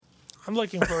I'm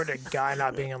looking forward to Guy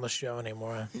not being on the show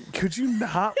anymore. Could you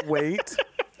not wait?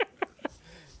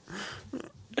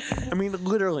 I mean,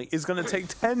 literally, it's going to take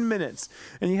 10 minutes,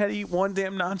 and you had to eat one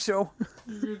damn nacho?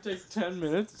 You're going to take 10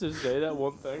 minutes to say that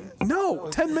one thing? No,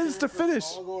 10 minutes to finish.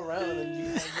 I'll go around and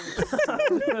you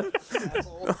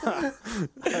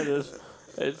That is,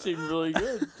 it seemed really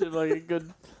good. It seemed like a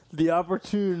good, the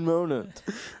opportune moment.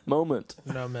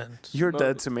 You're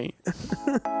dead to me.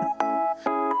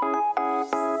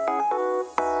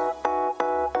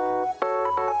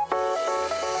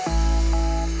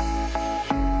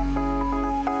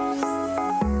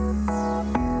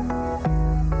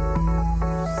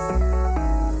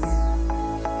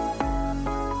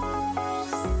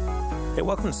 Hey,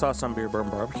 welcome to Sauce on Beer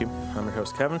Bourbon Barbecue. I'm your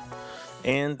host, Kevin,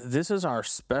 and this is our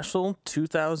special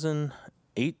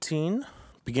 2018,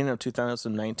 beginning of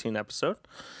 2019 episode,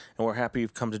 and we're happy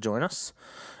you've come to join us.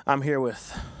 I'm here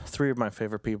with three of my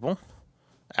favorite people.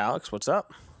 Alex, what's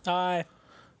up? Hi.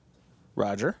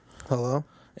 Roger. Hello.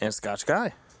 And Scotch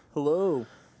Guy. Hello.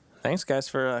 Thanks, guys,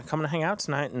 for coming to hang out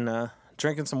tonight and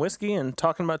drinking some whiskey and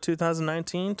talking about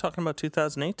 2019, talking about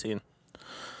 2018.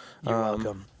 You're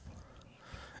welcome.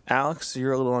 Alex,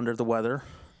 you're a little under the weather.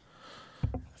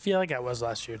 I feel like I was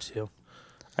last year, too.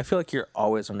 I feel like you're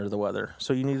always under the weather,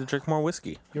 so you need to drink more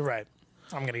whiskey. You're right.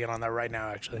 I'm going to get on that right now,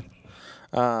 actually.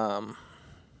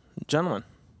 Gentlemen,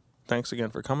 thanks again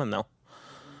for coming, though.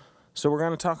 So we're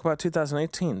going to talk about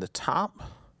 2018, the top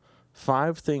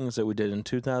 5 things that we did in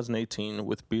 2018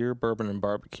 with beer, bourbon, and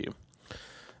barbecue.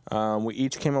 We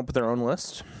each came up with our own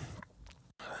list.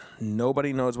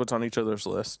 Nobody knows what's on each other's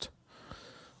list.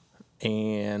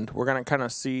 And we're going to kind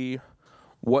of see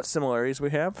what similarities we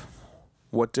have,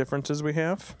 what differences we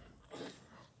have,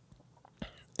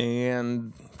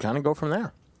 and kind of go from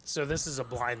there. So this is a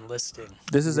blind listing.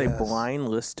 This is a Yes. blind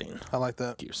listing. I like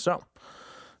that. So,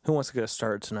 who wants to get us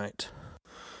started tonight?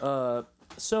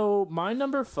 So my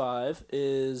number 5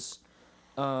 is,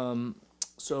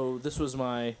 so this was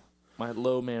my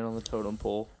low man on the totem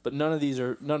pole, but none of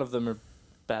them are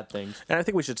bad things. And I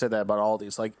think we should say that about all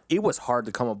these. Like, it was hard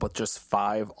to come up with just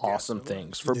 5 awesome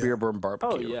things for beer, bourbon, barbecue.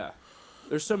 Oh yeah,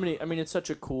 there's so many. I mean, it's such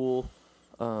a cool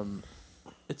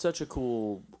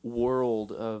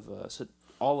world of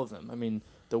all of them. I mean,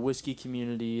 the whiskey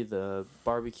community, the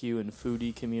barbecue and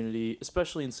foodie community,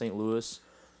 especially in St. Louis,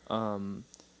 and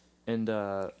in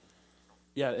the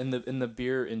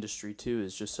beer industry too,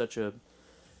 is just such a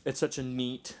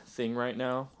neat thing right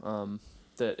now.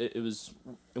 That it was,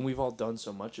 and we've all done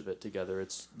so much of it together.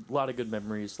 It's a lot of good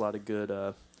memories, a lot of good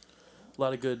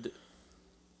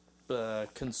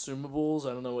consumables.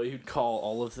 I don't know what you'd call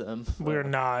all of them. We're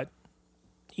not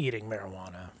eating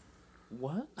marijuana.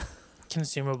 What?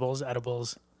 Consumables,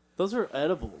 edibles. Those are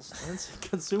edibles.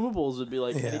 Consumables would be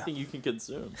like Yeah. anything you can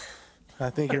consume. I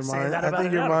think your Say mind. that I about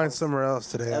think your edibles. mind's somewhere else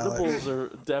today. Alex. Edibles are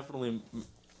definitely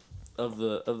of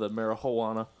the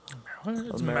marijuana.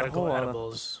 It's Marijuana. medical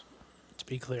edibles, to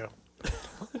be clear.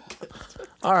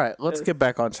 All right, let's get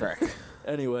back on track.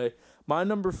 Anyway, my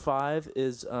number 5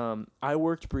 is I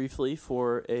worked briefly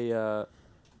for a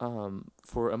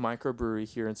microbrewery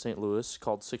here in St. Louis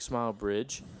called 6 Mile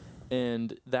Bridge,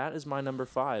 and that is my number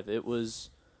 5. It was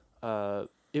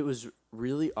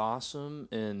really awesome,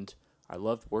 and I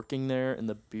loved working there, and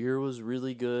the beer was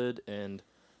really good, and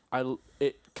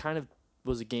it kind of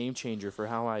was a game changer for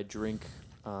how I drink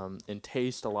and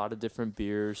taste a lot of different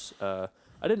beers.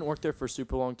 I didn't work there for a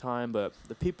super long time, but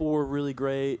the people were really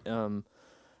great. I don't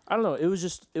know. It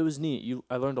was neat.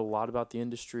 I learned a lot about the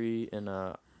industry, and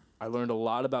I learned a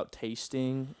lot about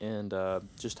tasting and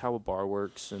just how a bar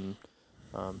works. And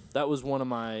that was probably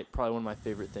one of my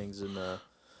favorite things.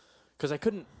 Because I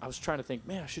was trying to think,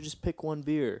 man, I should just pick one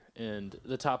beer, and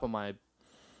the top of my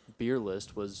beer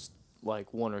list was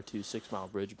like 1 or 2 6 Mile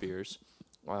Bridge beers.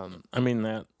 I mean,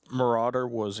 that Marauder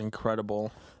was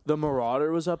incredible. The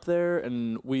Marauder was up there,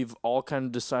 and we've all kind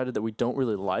of decided that we don't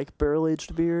really like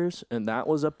barrel-aged beers, and that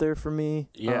was up there for me.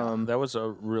 Yeah, that was a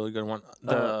really good one.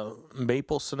 The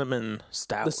Maple Cinnamon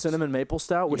Stout. The Cinnamon Maple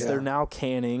Stout, which Yeah. they're now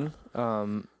canning.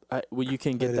 You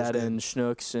can get That is that in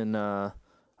Schnucks and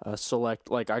Select.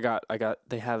 Like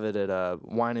they have it at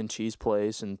Wine and Cheese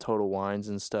Place and Total Wines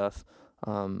and stuff.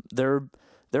 Their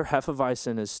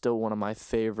Hefeweizen is still one of my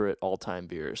favorite all-time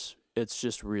beers. It's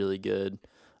just really good.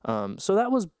 So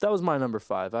that was my number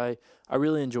 5. I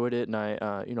really enjoyed it, and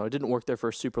I didn't work there for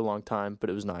a super long time, but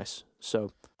it was nice.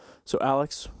 So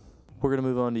Alex, we're gonna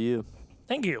move on to you.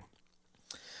 Thank you.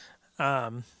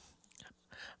 For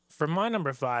my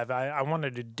number 5, I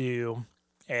wanted to do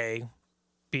a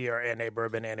beer and a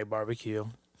bourbon and a barbecue.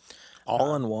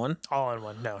 All in one? All in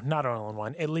one. No, not all in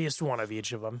one. At least one of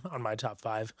each of them on my top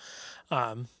 5.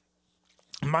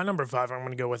 My number 5, I'm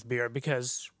going to go with beer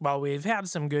because while we've had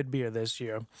some good beer this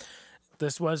year,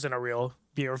 this wasn't a real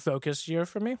beer-focused year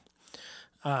for me.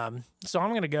 So I'm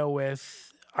going to go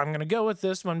with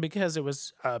this one because it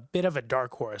was a bit of a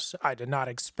dark horse. I did not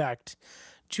expect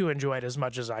to enjoy it as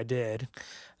much as I did,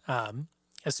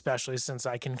 especially since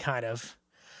I can kind of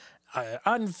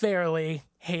unfairly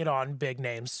hate on big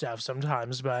name stuff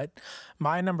sometimes. But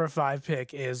my number 5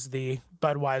 pick is the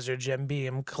Budweiser Jim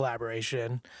Beam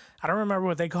collaboration. I don't remember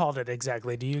what they called it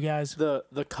exactly. Do you guys?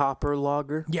 The copper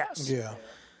lager. Yes. Yeah.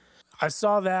 I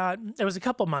saw that. It was a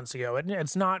couple months ago.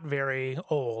 It's not very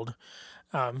old.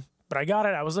 But I got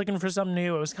it. I was looking for something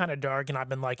new. It was kind of dark, and I've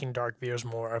been liking dark beers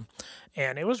more.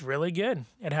 And it was really good.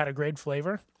 It had a great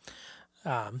flavor.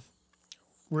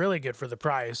 Really good for the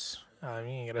price. You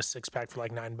can get a 6-pack for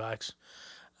like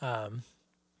 $9.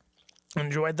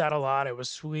 Enjoyed that a lot. It was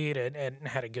sweet. It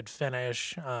had a good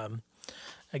finish.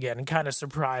 Again, kind of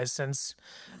surprised since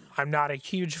I'm not a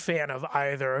huge fan of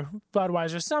either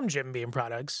Budweiser, some Jim Beam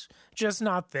products, just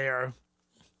not their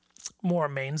more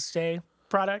mainstay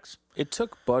products. It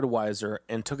took Budweiser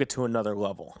and took it to another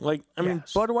level. Like, I mean,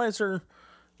 Yes. Budweiser,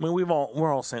 I mean,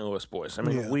 we're all St. Louis boys. I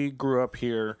mean, Yeah. we grew up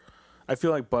here. I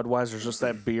feel like Budweiser's just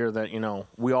that beer that,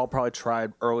 we all probably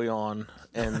tried early on.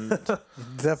 And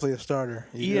Definitely a starter.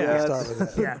 You Yeah, gotta start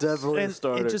with that. Yeah. Definitely a and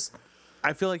starter. it just,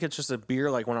 I feel like it's just a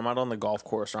beer like when I'm out on the golf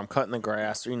course or I'm cutting the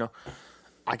grass, or,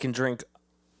 I can drink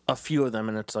a few of them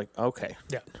and it's like, okay.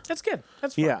 Yeah, that's good.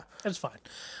 That's fine. Yeah. That's fine.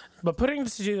 But putting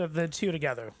the two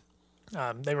together,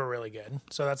 they were really good.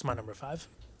 So that's my number 5.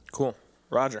 Cool.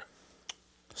 Roger.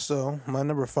 So my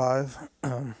number 5,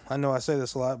 I know I say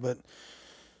this a lot, but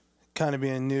kind of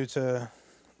being new to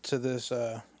this,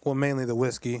 mainly the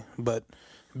whiskey, but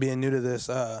being new to this,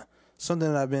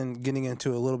 something that I've been getting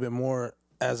into a little bit more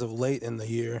as of late in the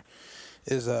year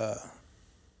is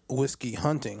whiskey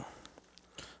hunting.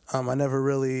 I never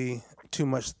really too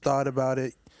much thought about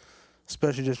it,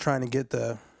 especially just trying to get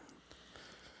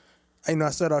I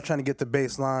started off trying to get the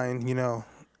baseline,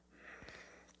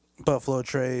 Buffalo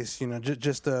Trace,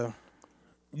 just the...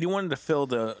 You wanted to fill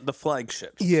the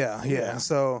flagships. Yeah.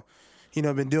 So,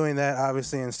 been doing that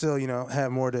obviously, and still,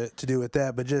 have more to do with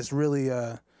that. But just really,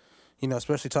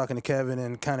 especially talking to Kevin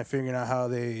and kind of figuring out how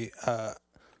they,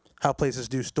 how places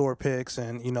do store picks,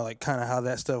 and like kind of how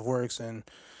that stuff works, and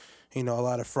a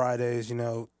lot of Fridays,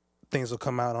 things will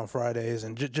come out on Fridays,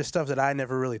 and just stuff that I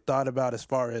never really thought about as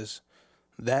far as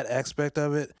that aspect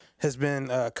of it has been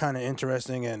kind of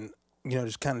interesting, and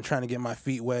just kind of trying to get my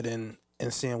feet wet and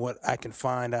seeing what I can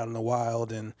find out in the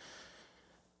wild. And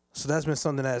so that's been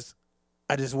something that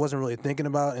I just wasn't really thinking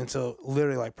about until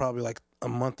literally probably a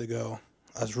month ago.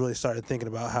 I was really started thinking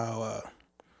about how,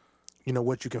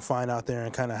 what you can find out there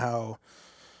and kind of how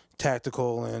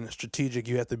tactical and strategic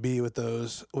you have to be with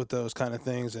those kind of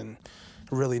things, and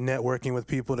really networking with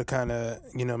people to kind of,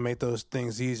 make those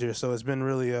things easier. So it's been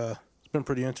really, it's been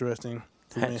pretty interesting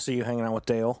for me. See you hanging out with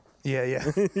Dale. Yeah.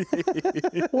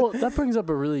 Well, that brings up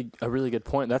a really good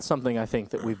point. That's something I think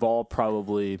that we've all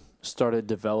probably started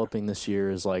developing this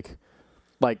year is like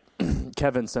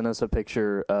Kevin sent us a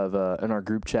picture of in our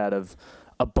group chat of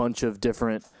a bunch of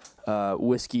different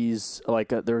whiskeys.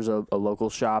 There's a local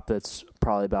shop that's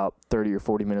probably about 30 or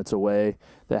 40 minutes away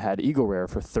that had Eagle Rare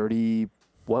for 30.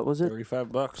 What was it? $35.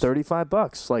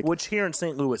 $35. Like, Which here in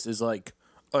St. Louis is like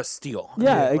a steal.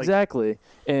 yeah, Like, exactly.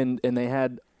 And they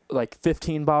had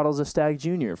 15 bottles of Stag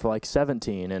Junior for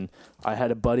 17, and I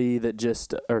had a buddy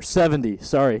that or 70.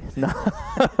 Sorry, no.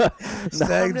 Stag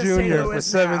I'm to St. Junior for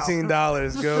Louis now.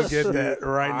 $17. Go get that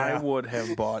right I now. would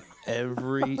have bought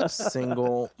every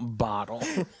single bottle.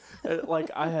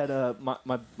 I had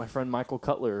my friend Michael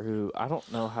Cutler, who I don't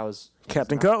know how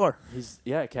Captain Cutler.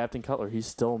 Captain Cutler. He's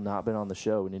still not been on the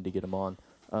show. We need to get him on.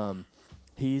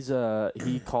 He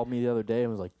called me the other day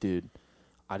and was like, dude,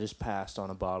 I just passed on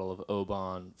a bottle of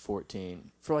Oban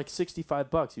 14 for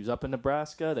 $65. He was up in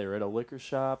Nebraska. They were at a liquor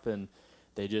shop, and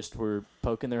they just were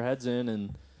poking their heads in,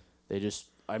 and they just,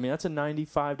 that's a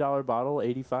 $95 bottle,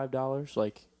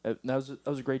 $85. That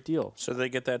was a great deal. So they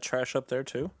get that trash up there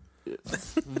too? Oh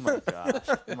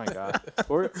my gosh.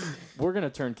 We're gonna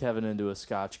turn Kevin into a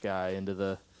Scotch guy in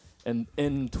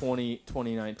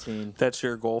 2019. That's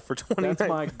your goal for 2019? That's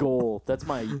my goal. That's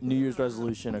my New Year's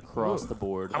resolution across the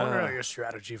board. I want to know your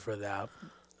strategy for that.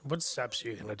 What steps are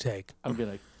you going to take? I'm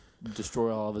gonna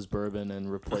destroy all of his bourbon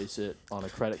and replace it on a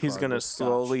credit card. He's going to with Scotch.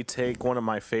 slowly take one of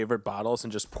my favorite bottles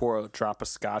and just pour a drop of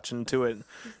scotch into it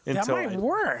That until might I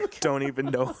work. don't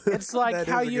even know. It's like That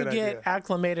how is a you good get idea.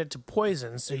 acclimated to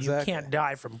poison so Exactly. you can't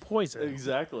die from poison.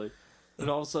 Exactly. And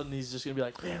all of a sudden he's just gonna be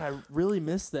like, man, I really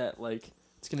miss that. Like,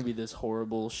 it's gonna be this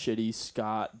horrible, shitty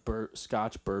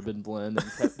Scotch bourbon blend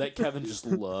that Kevin just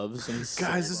loves. And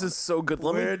Guys, this is so good.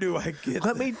 Where do I get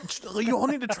Let me. You all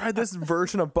need to try this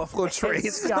version of Buffalo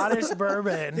Trace. Scottish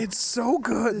bourbon. It's so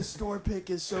good. the store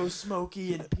pick is so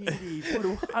smoky and peaty.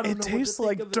 I don't It tastes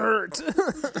like dirt.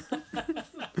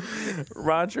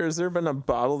 Roger, has there been a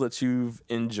bottle that you've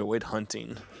enjoyed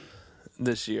hunting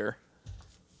this year?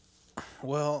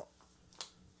 Well,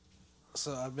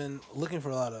 so I've been looking for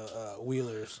a lot of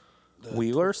wheelers.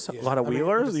 Wheelers? Yeah. A lot of I mean,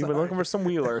 wheelers? just- You've been looking for some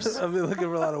wheelers. I've been looking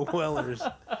for a lot of wellers.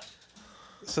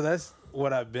 So that's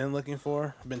what I've been looking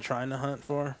for. I've been trying to hunt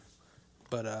for,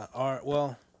 but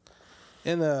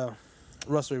in the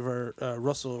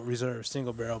Russell Reserve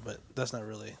single barrel, but that's not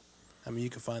really. I mean, you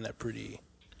can find that pretty.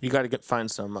 You got to find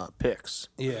some picks.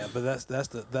 Yeah, but that's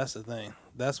the thing.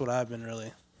 That's what I've been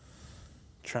really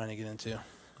trying to get into.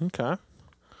 Okay.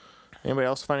 Anybody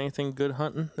else find anything good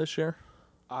hunting this year?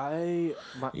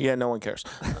 Yeah, no one cares.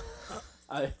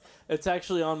 It's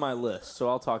actually on my list, so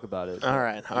I'll talk about it. All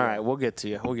right. We'll get to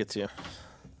you.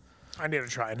 I need to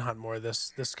try and hunt more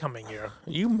this coming year.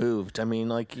 You moved. I mean,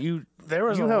 like you. There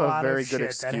was You a have a lot very of good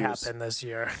shit that excuse. happened this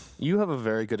year. You have a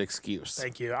very good excuse.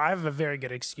 Thank you. I have a very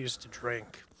good excuse to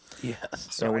drink. Yes.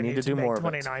 So And we I need to do make more of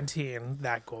it. 2019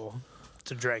 that goal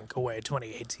to drink away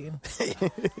 2018.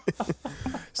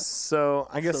 So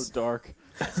I guess So dark,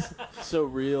 so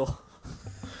real.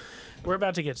 We're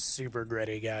about to get super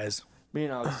gritty, guys. Me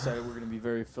and Alex decided we're going to be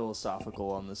very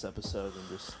philosophical on this episode and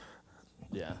just,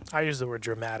 yeah. I use the word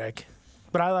dramatic,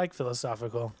 but I like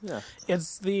philosophical. Yeah.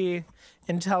 It's the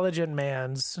intelligent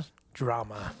man's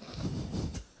drama.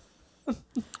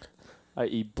 I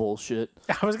eat bullshit.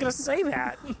 I was going to say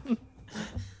that.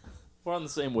 We're on the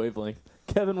same wavelength.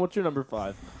 Kevin, what's your number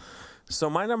 5? so.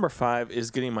 My number 5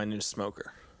 is getting my new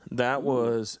smoker. That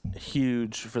was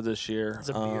huge for this year. It's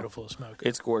a beautiful smoker.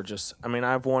 It's gorgeous. I mean,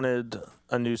 I've wanted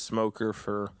a new smoker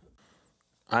for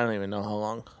I don't even know how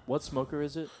long. What smoker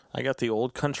is it? I got the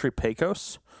Old Country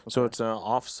Pecos. So it's an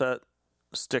offset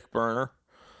stick burner.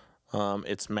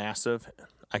 It's massive.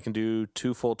 I can do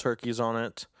 2 full turkeys on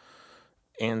it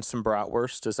and some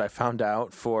bratwurst, as I found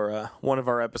out for one of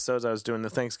our episodes. I was doing the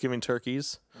Thanksgiving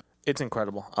turkeys. It's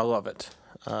incredible. I love it.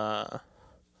 I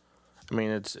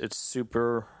mean, it's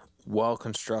super well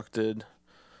constructed.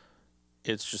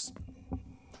 It's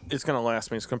going to last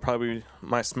me. It's going to probably be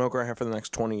my smoker I have for the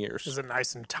next 20 years. Is it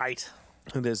nice and tight?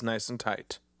 It is nice and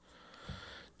tight.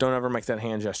 Don't ever make that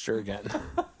hand gesture again.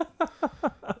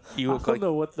 You look I like don't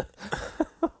know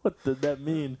what did that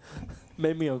mean.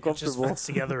 Made me It just uncomfortable. fits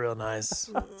together real nice.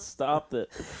 Stop it.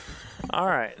 all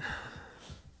right.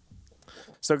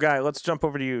 So, Guy, let's jump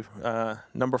over to you.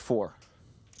 Number 4.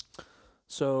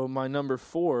 So my number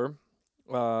 4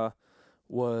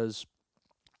 was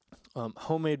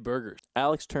homemade burgers.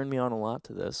 Alex turned me on a lot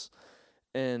to this,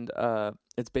 and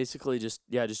it's basically just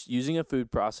using a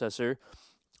food processor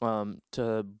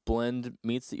to blend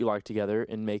meats that you like together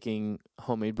and making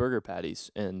homemade burger patties,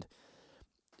 and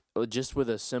just with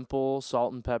a simple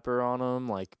salt and pepper on them.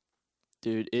 Like,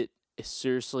 dude, it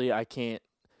seriously, I can't.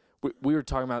 We were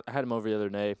talking about. I had him over the other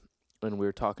day, and we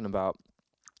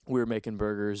were making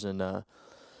burgers, and I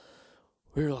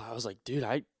was like, dude,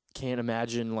 I can't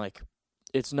imagine, like,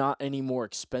 it's not any more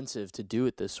expensive to do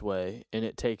it this way, and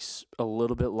it takes a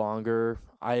little bit longer.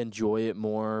 I enjoy it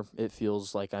more. It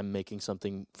feels like I'm making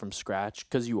something from scratch,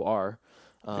 because you are.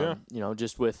 Yeah. You know,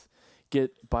 just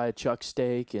buy a chuck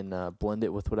steak and blend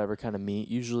it with whatever kind of meat,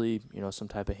 usually, you know, some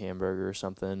type of hamburger or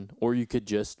something, or you could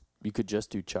just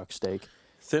do chuck steak.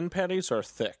 Thin patties or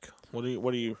thick? What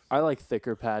do you? I like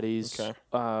thicker patties.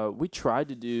 Okay. We tried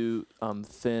to do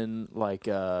thin, like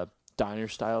diner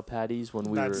style patties when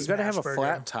we That's- were. You got to have a Smash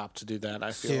flat burger. top to do that.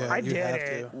 I feel Yeah. like. I You did have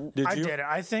it. to. Did I you? did it.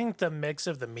 I think the mix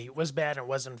of the meat was bad and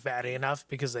wasn't fatty enough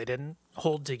because they didn't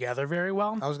hold together very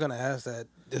well. I was gonna ask that.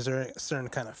 Is there a certain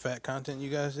kind of fat content you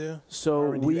guys do? So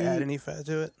Or do you add any fat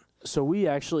to it? So we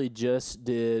actually just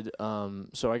did.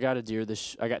 So I got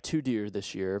I got 2 deer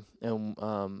this year, and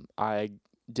I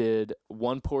did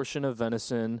 1 portion of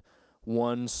venison,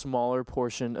 1 smaller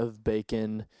portion of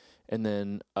bacon, and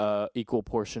then equal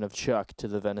portion of chuck to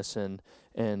the venison,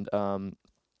 and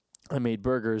I made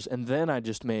burgers, and then I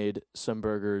just made some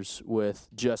burgers with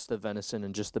just the venison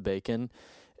and just the bacon,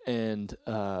 and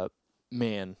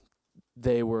man,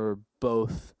 they were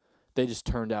both. They just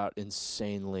turned out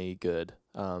insanely good.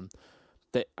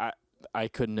 I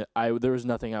couldn't. There was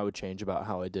nothing I would change about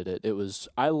how I did it. It was.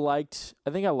 I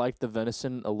think I liked the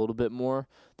venison a little bit more.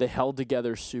 They held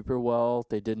together super well.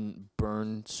 They didn't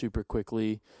burn super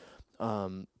quickly.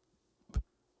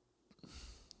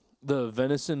 the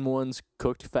venison ones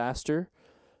cooked faster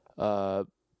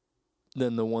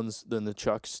than the ones the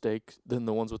chuck steak than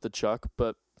the ones with the chuck.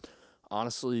 But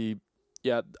honestly,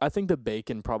 yeah, I think the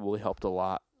bacon probably helped a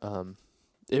lot.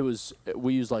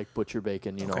 We use like butcher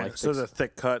bacon, you know, Okay, like so the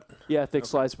thick cut. thick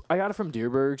slice. I got it from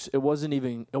Deerberg's. It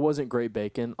wasn't great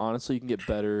bacon. Honestly, you can get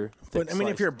better. But I mean,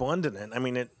 if you're blending it, I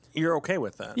mean, you're okay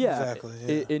with that. yeah, Exactly,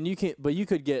 yeah. and you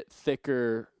could get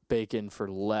thicker bacon for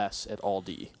less at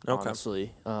Aldi. Okay.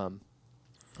 Honestly,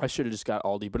 I should have just got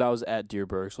Aldi, but I was at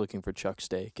Deerberg's looking for chuck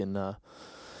steak, and I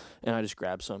just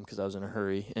grabbed some because I was in a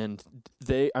hurry. And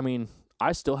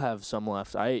I still have some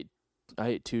left. I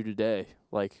ate 2 today,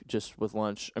 like just with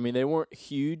lunch. I mean, they weren't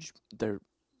huge.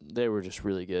 They were just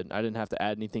really good. I didn't have to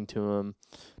add anything to them,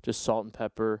 just salt and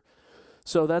pepper.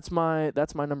 So that's my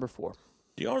number 4.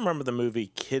 Do y'all remember the movie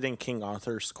Kid in King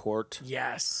Arthur's Court?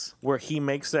 Yes. Where he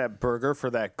makes that burger for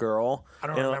that girl? I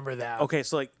don't remember that. Okay,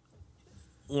 so like,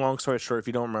 long story short, if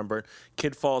you don't remember it,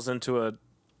 kid falls into a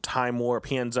time warp.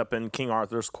 He ends up in King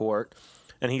Arthur's court,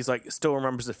 and he's like, still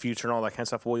remembers the future and all that kind of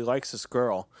stuff. Well, he likes this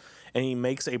girl, and he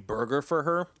makes a burger for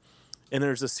her. And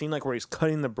there's a scene like where he's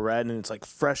cutting the bread, and it's like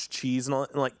fresh cheese and all.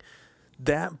 And like,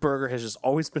 that burger has just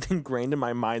always been ingrained in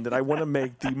my mind that I want to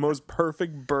make the most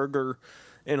perfect burger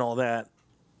and all that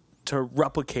to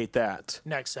replicate that.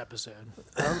 Next episode.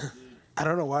 I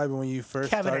don't know why, but when you first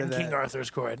Kevin started and King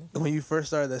Arthur's Court. when you first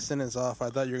started that sentence off, I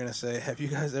thought you were gonna say, "Have you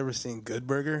guys ever seen Good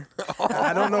Burger?"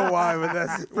 I don't know why, but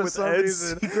that's for With some Ed's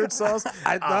reason. secret sauce.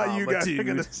 I thought you but guys were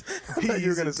gonna. dude, I thought you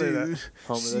were gonna say that.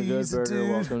 Home of the Good Burger.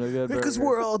 Welcome to Good Burger. Because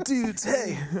we're all dudes.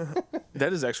 Hey,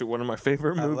 that is actually one of my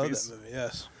favorite I love movies. that movie.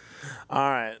 Yes. All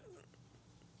right.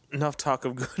 Enough talk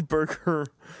of Good Burger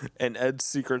and Ed's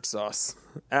secret sauce.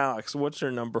 Alex, what's your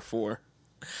number 4?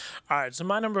 All right, so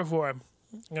my number 4, I'm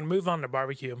going to move on to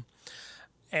barbecue.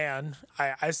 And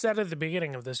I said at the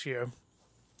beginning of this year,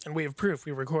 and we have proof,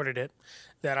 we recorded it,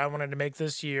 that I wanted to make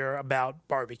this year about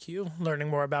barbecue, learning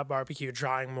more about barbecue,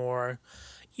 trying more,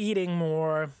 eating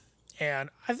more. And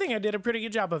I think I did a pretty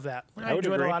good job of that. I would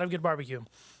enjoyed agree. a lot of good barbecue.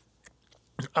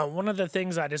 One of the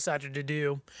things I decided to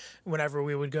do whenever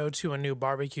we would go to a new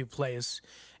barbecue place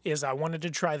is I wanted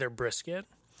to try their brisket.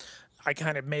 I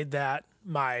kind of made that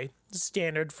my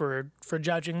standard for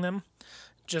judging them,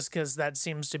 just because that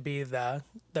seems to be the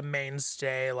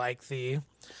mainstay, like the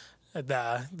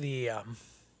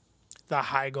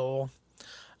high goal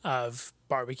of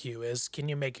barbecue is, can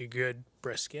you make a good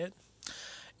brisket?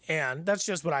 And that's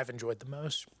just what I've enjoyed the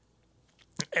most.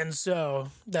 And so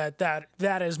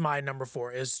that is my number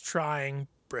 4, is trying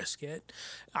brisket.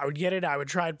 I would get it. I would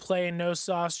try it plain, no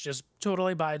sauce, just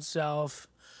totally by itself.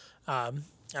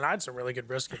 And I had some really good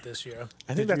brisket this year.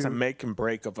 I think that's a make and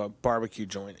break of a barbecue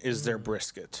joint is their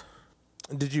brisket.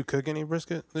 Did you cook any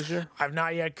brisket this year? I've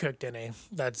not yet cooked any.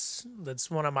 That's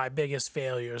one of my biggest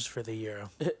failures for the year.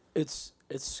 It's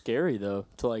scary though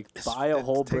to like buy a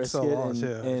whole takes so brisket long, and,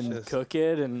 too. and It's just- cook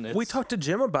it, and We talked to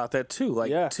Jim about that too.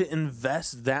 Like, Yeah. to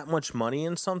invest that much money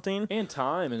in something and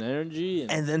time and energy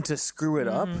and then to screw it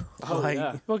up. Oh, Like,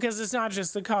 yeah. Well, because it's not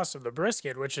just the cost of the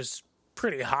brisket, which is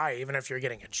pretty high, even if you're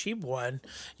getting a cheap one.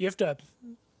 You have to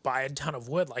buy a ton of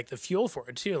wood, like the fuel for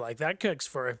it too. Like that cooks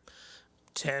for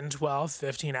 10, 12,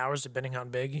 15 hours, depending on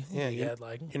big Yeah, you get.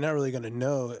 Like, You're not really gonna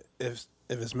know if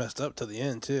it's messed up to the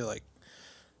end too. Like,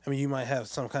 I mean, you might have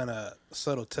some kind of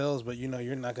subtle tells, but you're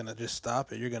not gonna just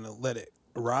stop it. You're gonna let it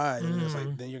ride, and it's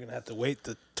like then you're gonna have to wait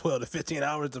the 12 to 15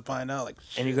 hours to find out. Like,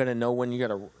 and you got to know when you got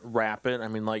to wrap it. I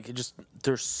mean, like,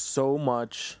 there's so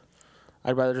much.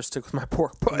 I'd rather just stick with my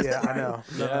pork butt. yeah, I know.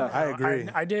 Yeah. I agree.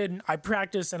 I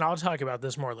practiced, and I'll talk about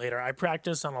this more later. I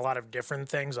practiced on a lot of different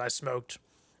things. I smoked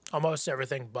almost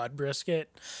everything but brisket.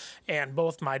 And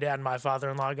both my dad and my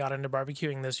father-in-law got into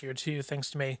barbecuing this year too, thanks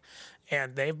to me.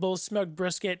 And they've both smoked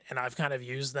brisket, and I've kind of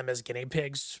used them as guinea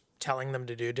pigs, telling them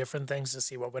to do different things to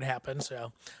see what would happen.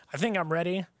 So I think I'm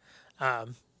ready.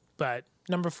 But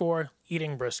number 4,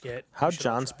 eating brisket. How'd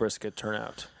John's brisket turn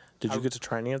out? Did you get to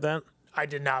try any of that? I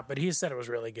did not, but he said it was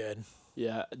really good.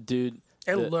 Yeah, dude.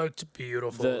 It the- looked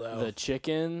beautiful, though. The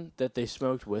chicken that they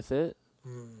smoked with it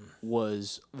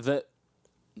was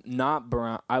not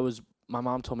brown. My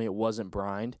mom told me it wasn't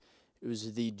brined. It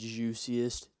was the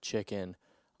juiciest chicken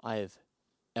I have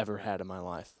ever had in my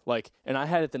life. Like, and I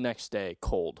had it the next day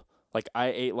cold. Like, I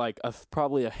ate like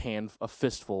probably a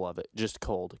fistful of it just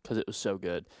cold because it was so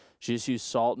good. She just used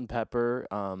salt and pepper,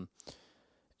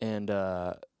 and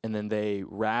then they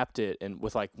wrapped it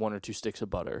with like 1 or 2 sticks of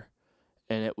butter,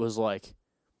 and it was like,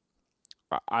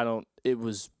 it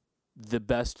was the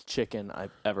best chicken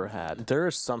I've ever had. There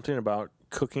is something about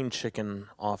cooking chicken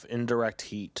off indirect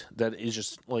heat that is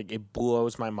just like, it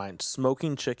blows my mind.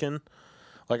 Smoking chicken,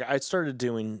 Like I started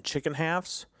doing chicken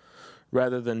halves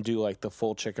rather than do like the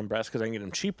full chicken breast because I can get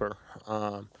them cheaper,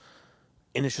 and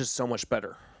it's just so much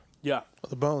better. Yeah. Well,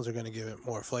 the bones are going to give it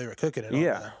more flavor. Cooking it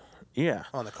Yeah.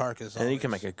 on the carcass. And you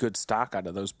can make a good stock out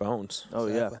of those bones. Oh,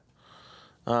 Exactly.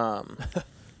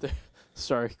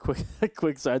 Sorry,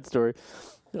 quick side story.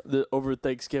 Over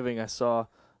Thanksgiving, I saw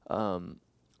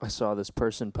this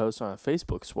person post on a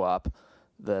Facebook swap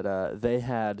that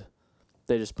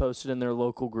they just posted in their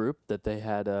local group that they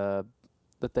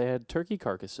had turkey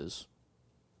carcasses.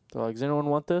 They're like, "Does anyone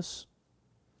want this?"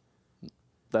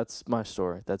 That's my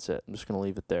story. That's it. I'm just gonna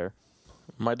leave it there.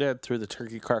 My dad threw the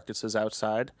turkey carcasses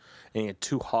outside, and he had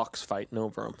 2 hawks fighting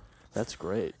over them. That's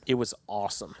great. It was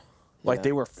awesome. Like Yeah.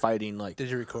 they were fighting. Like Did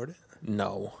you record it?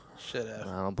 no, Should have.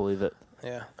 I don't believe it.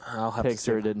 Yeah. I'll have to see.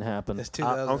 Picture it didn't happen. It's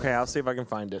 2000. Okay, I'll see if I can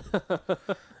find it.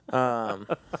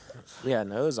 Yeah,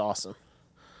 no, it was awesome.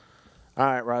 All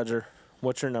right, Roger,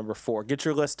 what's your number 4? Get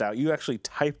your list out. You actually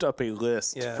typed up a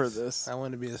list Yes. for this. I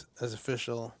wanted to be as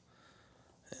official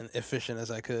and efficient as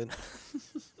I could.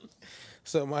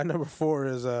 So my number 4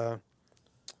 is the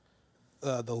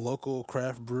local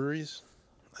craft breweries.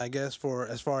 I guess for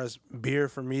as far as beer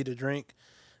for me to drink,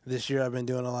 this year I've been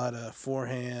doing a lot of Four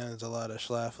Hands, a lot of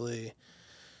Schlafly,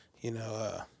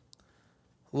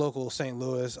 local St.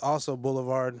 Louis, also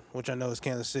Boulevard, which I know is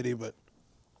Kansas City, but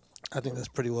I think that's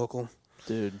pretty local.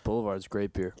 Dude, Boulevard's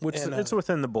great beer. Which And, it's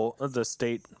within the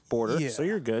state border, yeah. so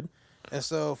you're good. And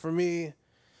so for me,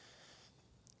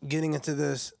 getting into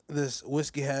this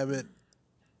whiskey habit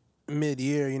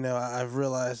mid-year, I've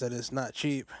realized that it's not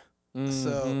cheap.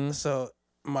 So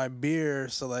my beer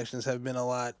selections have been a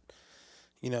lot,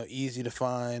 easy to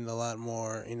find, a lot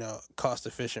more, cost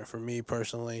efficient for me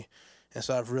personally. And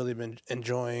so I've really been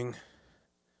enjoying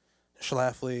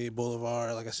Schlafly,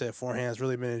 Boulevard, like I said, Four Hands,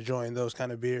 really been enjoying those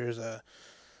kind of beers.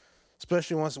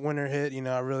 Especially once winter hit,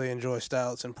 I really enjoy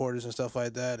stouts and porters and stuff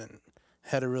like that, and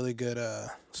had a really good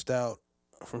stout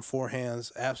from Four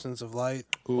Hands, Absence of Light,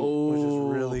 which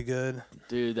is really good.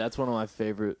 Dude, that's one of my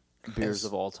favorite beers It's-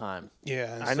 of all time.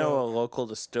 Yeah, and I know a local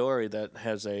distillery that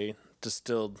has a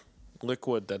distilled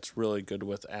liquid that's really good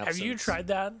with absinthe. Have you tried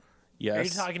that? Yes. Are you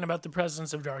talking about the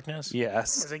Presence of Darkness?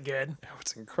 Yes. Is it good?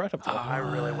 It's incredible. Oh, I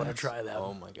really want to try that.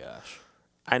 Oh my gosh.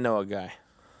 I know a guy.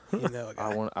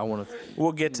 I want to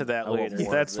We'll get to that later.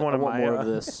 That's one of my more of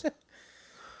this.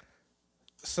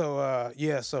 So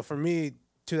so for me,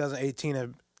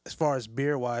 2018, as far as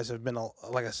beer wise, have been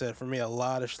like I said, for me a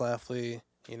lot of Schlafly,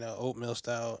 oatmeal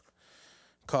stout,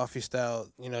 coffee stout,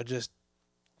 just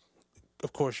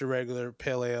of course your regular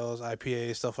pale ales,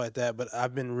 IPAs, stuff like that. But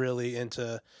I've been really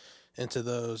into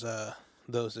those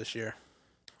this year.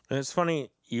 And it's funny,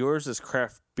 yours is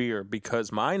craft beer because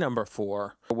my number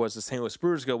 4 was the St. Louis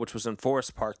Brewers Guild, which was in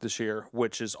Forest Park this year,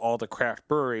 which is all the craft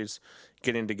breweries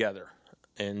getting together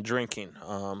and drinking.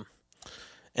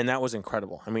 And that was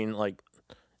incredible. I mean, I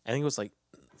think it was like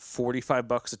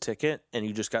 $45 a ticket, and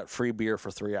you just got free beer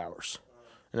for 3 hours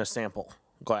in a sample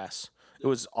glass. It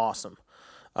was awesome.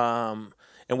 And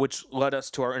which led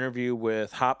us to our interview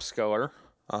with Hopscoer.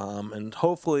 And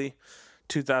hopefully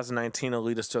 2019 will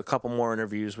lead us to a couple more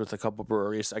interviews with a couple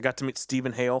breweries. I got to meet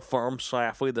Stephen Hale from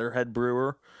Schlafly, their head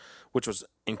brewer, which was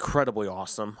incredibly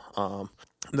awesome.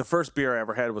 The first beer I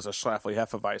ever had was a Schlafly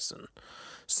Hefeweizen.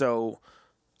 So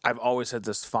I've always had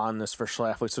this fondness for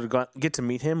Schlafly. So to get to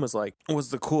meet him was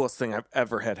the coolest thing I've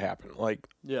ever had happen.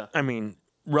 Yeah. I mean,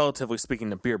 relatively speaking,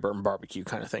 the beer, bourbon, barbecue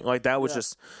kind of thing. That was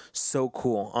just so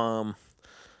cool.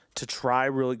 To try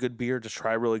really good beer, to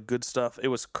try really good stuff. It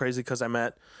was crazy because I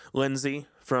met Lindsay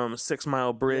from 6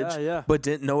 Mile Bridge, Yeah. but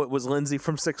didn't know it was Lindsay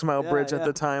from 6 Mile Bridge at yeah.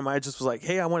 the time. I just was like,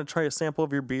 hey, I want to try a sample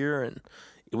of your beer, and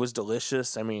it was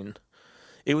delicious. I mean,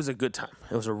 it was a good time.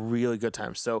 It was a really good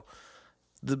time. So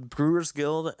the Brewers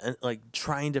Guild and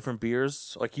trying different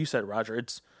beers, like you said, Roger,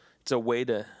 it's a way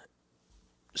to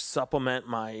supplement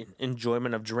my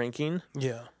enjoyment of drinking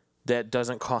Yeah. that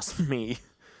doesn't cost me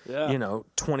Yeah.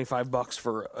 $25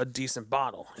 for a decent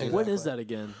bottle. When is that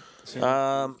again?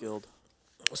 Guild.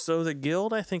 So the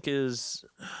guild, I think, is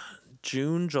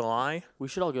June, July. We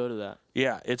should all go to that.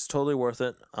 Yeah, it's totally worth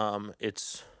it.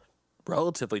 It's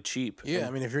relatively cheap. Yeah,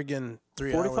 I mean, if you're getting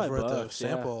 3 $45 hours worth of bucks, yeah.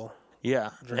 sample, Yeah,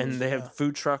 Drinks, and they yeah. have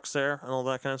food trucks there and all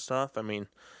that kind of stuff. I mean,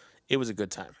 it was a good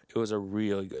time. It was a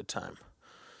really good time.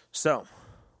 So,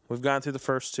 we've gone through the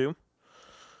first 2.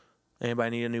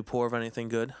 Anybody need a new pour of anything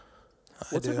good?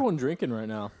 What's do. everyone drinking right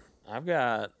now? I've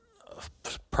got a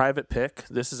private pick.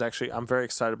 This is actually, I'm very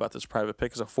excited about this private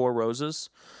pick. It's a Four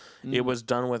Roses. It was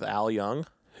done with Al Young,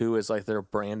 who is their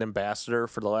brand ambassador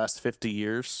for the last 50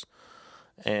 years.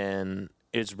 And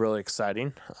it's really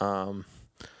exciting.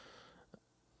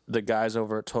 the guys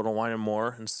over at Total Wine and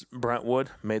More in Brentwood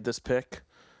made this pick,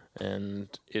 and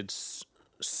it's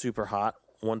super hot,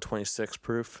 126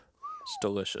 proof. It's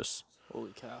delicious.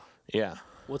 Holy cow. Yeah.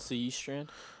 What's the yeast strand?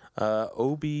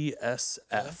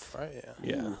 OBSF. Right, yeah.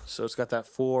 Yeah. So it's got that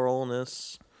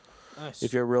floralness. Nice.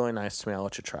 If you're really nice to me, I'll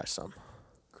let you try some.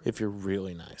 If you're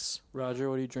really nice. Roger,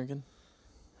 what are you drinking?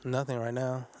 Nothing right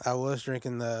now. I was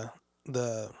drinking the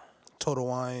Total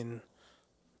Wine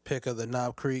pick of the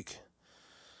Knob Creek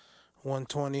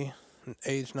 120,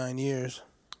 aged 9 years.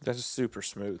 That's super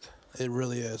smooth. It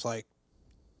really is. Like,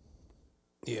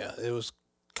 yeah, it was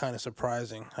kind of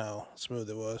surprising how smooth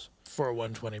it was. For a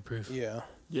 120 proof. Yeah.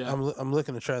 Yeah. I'm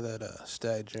looking to try that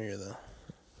Stag Junior though.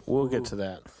 We'll get to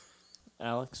that.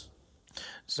 Alex?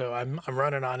 So I'm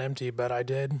running on empty, but I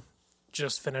did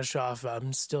just finish off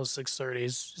Still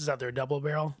 630s. Is that their double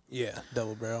barrel? Yeah,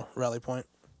 double barrel, Rally Point.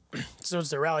 So it's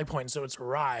the Rally Point, so it's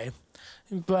rye.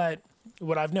 But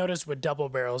what I've noticed with double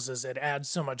barrels is it adds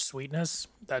so much sweetness,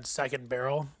 that second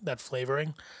barrel, that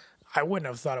flavoring. I wouldn't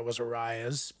have thought it was a rye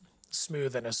as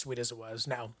smooth and as sweet as it was.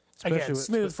 Now, again, Especially with-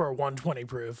 smooth for a 120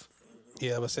 proof.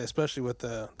 Yeah, I would say, especially with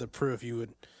the proof, you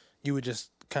would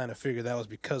just kind of figure that was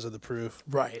because of the proof.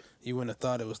 Right. You wouldn't have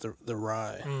thought it was the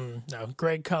rye. No,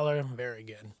 great color, very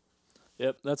good.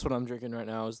 Yep, that's what I'm drinking right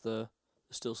now is the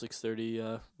Still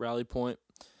 630 Rally Point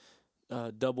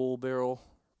double barrel.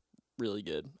 Really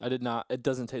good. It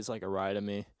doesn't taste like a rye to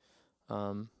me.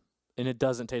 And it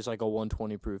doesn't taste like a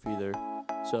 120 proof either.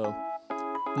 So,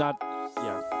 I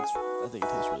think it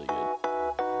tastes really good.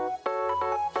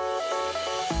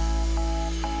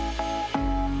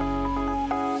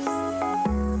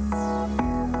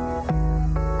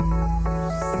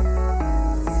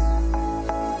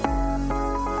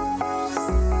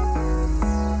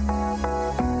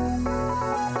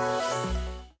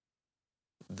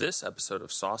 This episode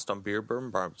of Sauced on Beer Bourbon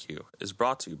Barbecue is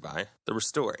brought to you by The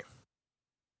Restory.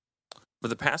 For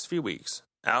the past few weeks,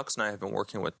 Alex and I have been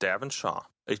working with Davin Shaw,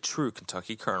 a true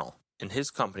Kentucky Colonel, and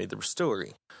his company, The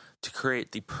Restory, to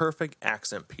create the perfect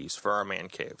accent piece for our man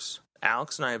caves.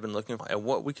 Alex and I have been looking at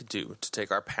what we could do to take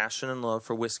our passion and love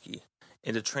for whiskey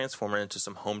and to transform it into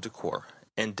some home decor,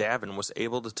 and Davin was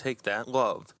able to take that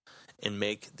love and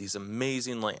make these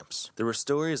amazing lamps. The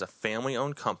Restory is a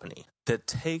family-owned company that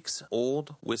takes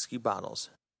old whiskey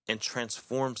bottles and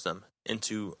transforms them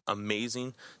into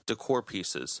amazing decor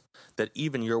pieces that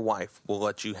even your wife will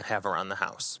let you have around the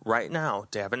house. Right now,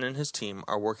 Davin and his team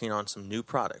are working on some new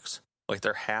products, like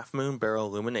their Half Moon Barrel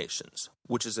Illuminations,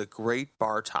 which is a great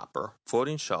bar topper,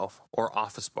 floating shelf, or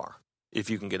office bar, if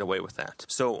you can get away with that.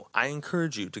 So I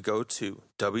encourage you to go to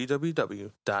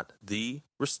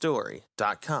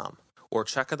www.therestory.com or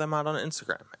check them out on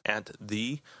Instagram at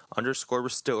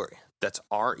 _Restory. That's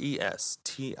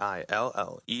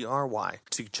RESTILLERY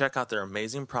to check out their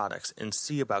amazing products and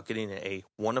see about getting a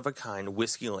one-of-a-kind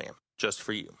whiskey lamp just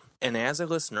for you. And as a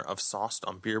listener of Sauced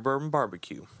on Beer Bourbon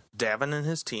Barbecue, Davin and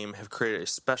his team have created a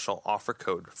special offer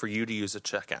code for you to use at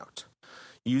checkout.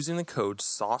 Using the code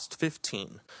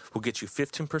SAUCED15 will get you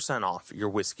 15% off your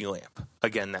whiskey lamp.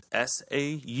 Again, that's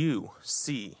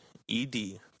SAUCED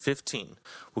 15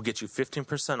 will get you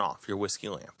 15% off your whiskey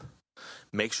lamp.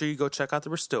 Make sure you go check out The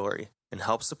Restory and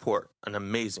help support an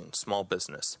amazing small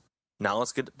business. Now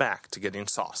let's get back to getting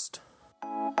sauced.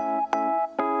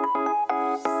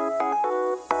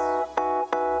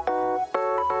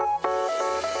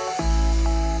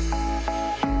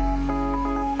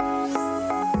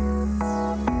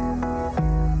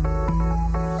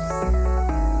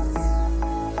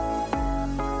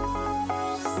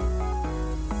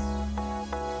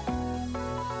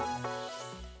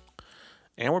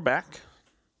 And we're back.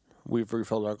 We've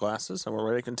refilled our glasses, and we're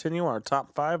ready to continue our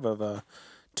top 5 of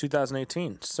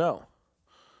 2018. So,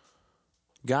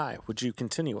 Guy, would you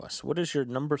continue us? What is your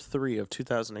number 3 of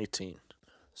 2018?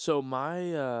 So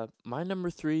my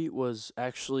number 3 was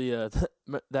actually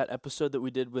that episode that we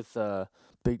did with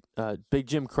Big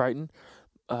Jim Crichton.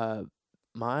 My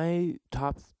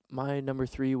number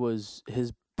 3 was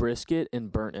his brisket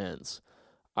and burnt ends.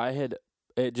 I'd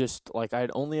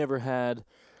only ever had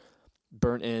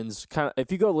burnt ends. Kind of,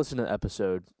 if you go listen to the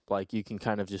episode, like, you can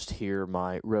kind of just hear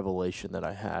my revelation that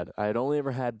I had. I had only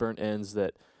ever had burnt ends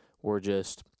that were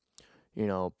just,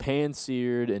 pan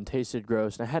seared and tasted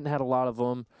gross, and I hadn't had a lot of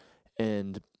them.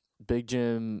 And Big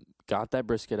Jim got that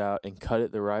brisket out and cut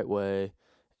it the right way,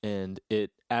 and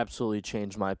it absolutely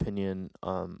changed my opinion.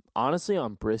 Honestly,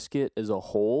 on brisket as a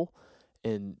whole,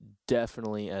 and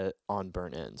definitely on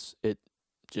burnt ends. It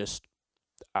just.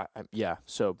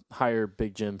 So hire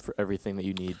Big Jim for everything that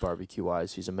you need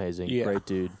barbecue-wise. He's amazing. Yeah. Great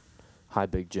dude. Hi,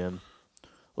 Big Jim.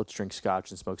 Let's drink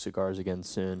scotch and smoke cigars again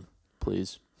soon,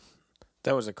 please.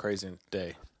 That was a crazy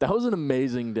day. That was an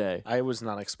amazing day. I was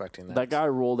not expecting that. That guy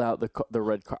rolled out the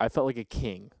red car. I felt like a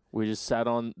king. We just sat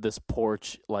on this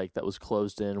porch like that was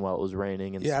closed in while it was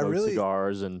raining and smoked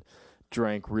cigars and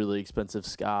drank really expensive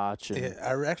scotch. And Yeah,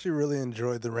 I actually really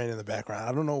enjoyed the rain in the background.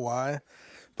 I don't know why,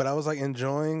 but I was like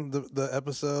enjoying the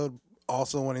episode,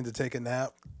 also wanting to take a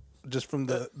nap just from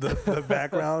the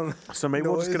background. So maybe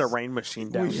we'll just noise. get a rain machine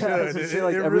down. We here. I was should. gonna It, say,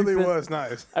 like, it every really fifth- was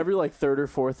nice. every like third or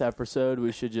fourth episode,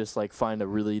 we should just like find a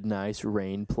really nice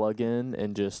rain plug-in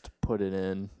and just put it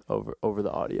in over the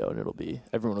audio, and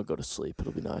everyone will go to sleep.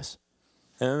 It'll be nice.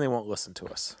 And then they won't listen to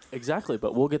us. Exactly,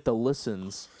 but we'll get the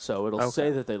listens, so it'll Okay.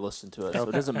 say that they listened to it. So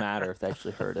it doesn't matter if they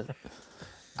actually heard it.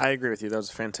 I agree with you. That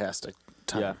was a fantastic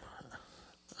time. Yeah.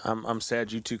 I'm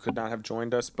sad you two could not have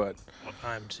joined us, but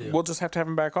I'm too. we'll just have to have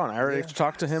him back on. I already Yeah.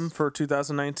 talked to him for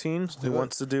 2019. He do it.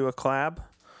 wants to do a collab.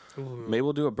 Ooh. Maybe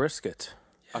we'll do a brisket.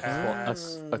 A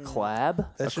collab?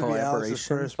 That should be Alex's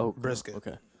collaboration? first Oh, brisket.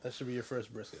 Okay. That should be your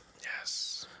first brisket.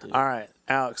 Yes. All right,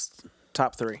 Alex,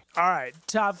 top 3. All right,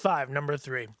 top 5, number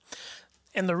 3.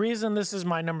 And the reason this is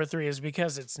my number 3 is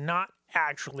because it's not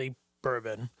actually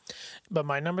bourbon. But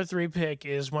my number 3 pick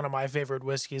is one of my favorite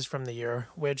whiskeys from the year,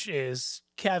 which is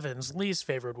Kevin's least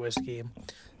favorite whiskey,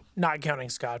 not counting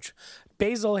Scotch,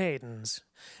 Basil Hayden's.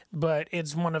 But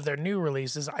it's one of their new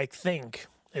releases. I think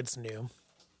it's new.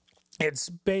 It's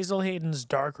Basil Hayden's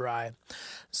Dark Rye.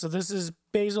 So this is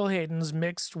Basil Hayden's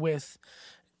mixed with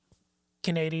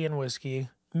Canadian whiskey,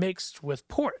 mixed with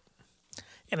port.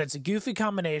 And it's a goofy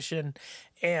combination,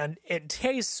 and it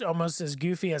tastes almost as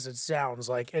goofy as it sounds.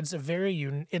 Like it's a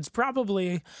very it's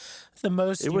probably the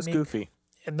most It was unique, goofy.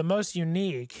 and the most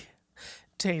unique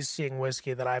tasting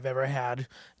whiskey that I've ever had.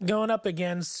 Going up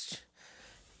against,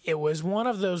 it was one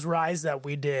of those ryes that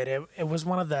we did. It was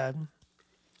one of the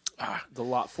The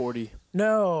Lot 40.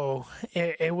 no,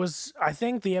 it was I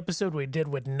think the episode we did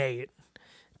with Nate.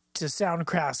 To sound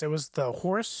crass, it was the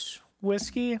horse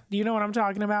whiskey. Do you know what I'm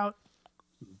talking about?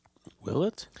 Will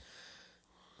it?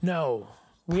 No,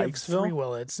 we had Pikesville? 3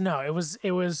 Willets. No, it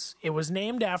was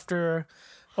named after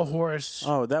a horse.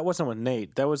 Oh, that wasn't with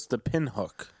Nate. That was the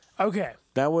Pinhook. Okay,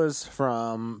 That was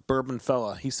from Bourbon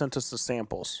Fella. He sent us the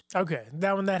samples. okay,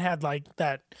 that one that had like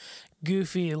that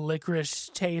goofy licorice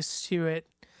taste to it.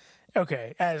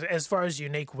 Okay, as far as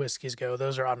unique whiskeys go,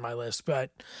 those are on my list.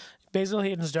 But Basil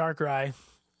Hayden's Dark Rye,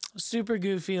 super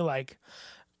goofy, like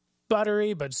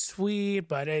buttery but sweet.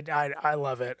 But I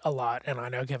love it a lot, and I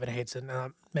know Kevin hates it, and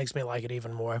that makes me like it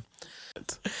even more.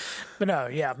 But no,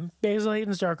 yeah, Basil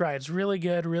Hayden's Dark Rye, it's really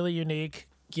good, really unique.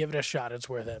 Give it a shot; it's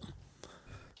worth it.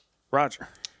 Roger.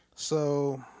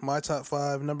 So my top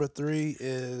 5, number 3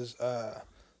 is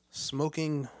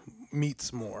smoking meat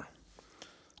s'more.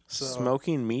 So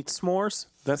Smoking meat s'mores?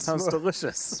 That sounds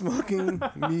delicious. smoking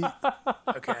meat.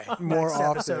 Okay, More next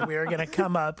often. episode we are gonna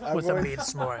come up with a going- meat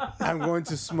s'more. I'm going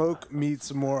to smoke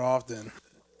meats more often.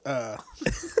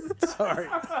 Sorry.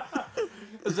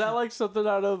 Is that like something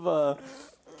out of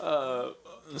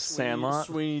Sandlot?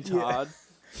 Sweeney Todd?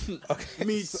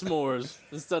 Meat s'mores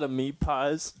instead of meat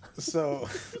pies. So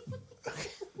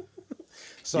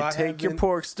You I take have your been-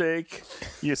 pork steak,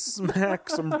 you smack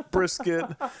some brisket,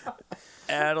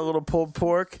 add a little pulled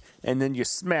pork, and then you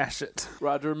smash it.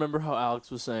 Roger, remember how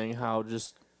Alex was saying how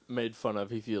just made fun of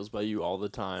he feels by you all the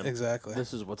time? Exactly.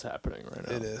 This is what's happening right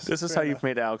now. It is. This is Fair how you've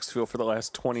made Alex feel for the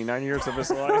last 29 years of his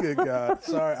life. enough. Good God.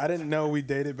 Sorry, I didn't know we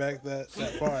dated back that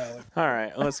far, Alex. All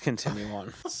right, let's continue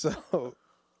on. So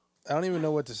I don't even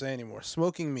know what to say anymore.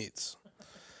 Smoking meats.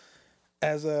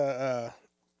 As a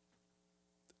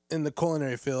in the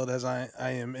culinary field, as I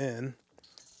am in,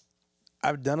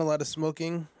 I've done a lot of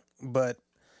smoking, but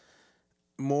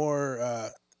more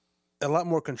a lot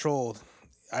more controlled.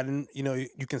 I didn't,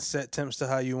 you can set temps to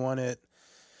how you want it.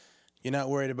 You're not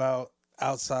worried about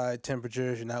outside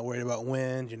temperatures. You're not worried about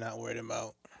wind. You're not worried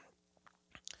about,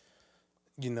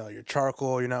 your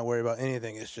charcoal. You're not worried about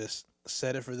anything. It's just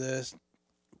set it for this,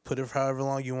 put it for however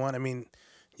long you want. I mean,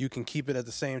 you can keep it at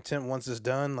the same temp once it's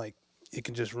done. Like, it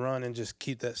can just run and just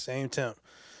keep that same temp.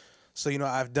 So,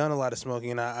 I've done a lot of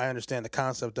smoking, and I understand the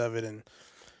concept of it and,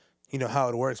 how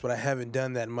it works, but I haven't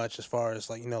done that much as far as,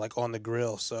 like on the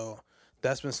grill. So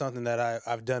that's been something that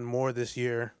I've done more this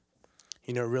year,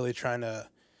 really trying to,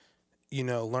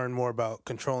 learn more about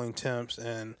controlling temps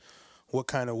and what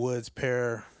kind of woods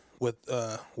pair with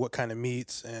what kind of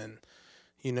meats and,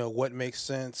 what makes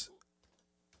sense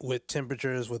with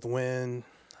temperatures, with wind,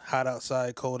 hot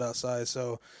outside, cold outside.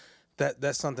 So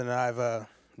that's something that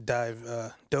I've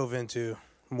dove into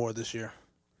more this year.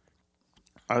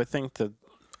 I think that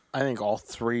I think all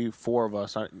 3-4 of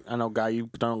us. I know, Guy,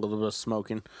 you've done a little bit of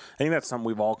smoking. I think that's something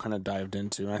we've all kind of dived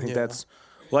into. And I think that's,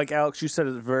 like Alex, you said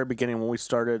at the very beginning when we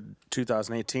started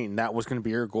 2018, that was going to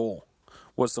be your goal,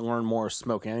 was to learn more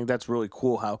smoking. I think that's really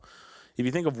cool how, if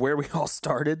you think of where we all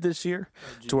started this year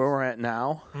to where we're at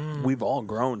now, we've all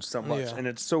grown so much. Yeah. And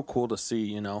it's so cool to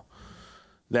see,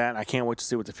 that. I can't wait to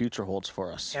see what the future holds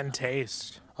for us. And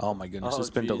taste. Oh, my goodness. Oh, It's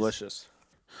been geez. delicious.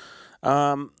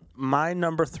 My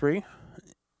number 3,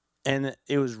 and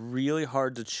it was really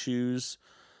hard to choose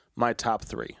my top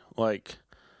 3. Like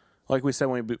we said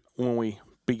when we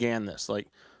began this, like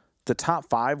the top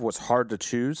 5 was hard to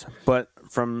choose, but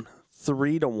from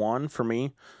 3 to 1 for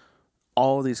me,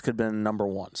 all of these could have been number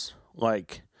 1s.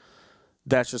 Like,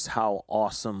 that's just how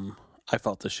awesome I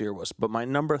felt this year was. But my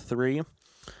number 3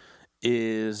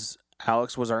 is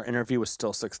Alex, was our interview with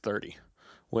Still 630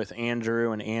 with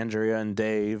Andrew and Andrea and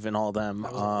Dave and all them.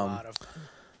 That was a lot of fun.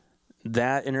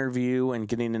 That interview and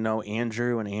getting to know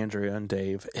Andrew and Andrea and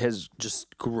Dave has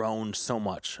just grown so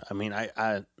much. I mean,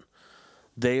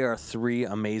 they are 3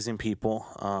 amazing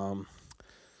people.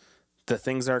 The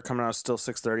things that are coming out of Still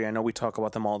 630, I know we talk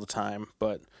about them all the time,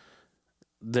 but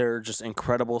they're just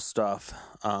incredible stuff.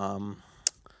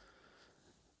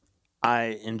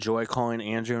 I enjoy calling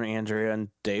Andrew and Andrea and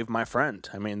Dave my friend.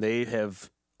 I mean, they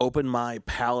have opened my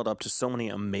palate up to so many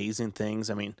amazing things.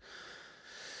 I mean,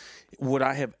 would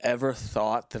I have ever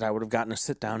thought that I would have gotten to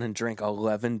sit down and drink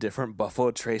 11 different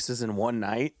Buffalo Traces in one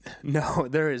night? No,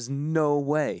 there is no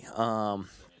way.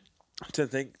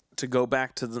 To go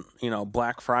back to the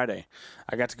Black Friday,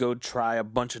 I got to go try a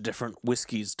bunch of different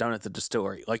whiskeys down at the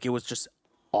distillery. Like, it was just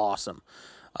awesome.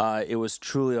 It was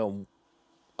truly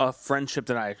a friendship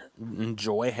that I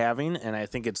enjoy having, and I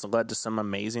think it's led to some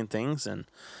amazing things, and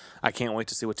I can't wait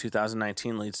to see what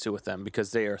 2019 leads to with them,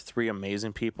 because they are 3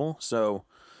 amazing people. So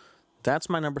that's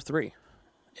my number 3.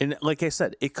 And like I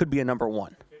said, it could be a number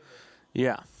 1.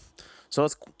 Yeah. So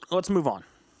let's move on.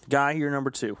 Guy, you're number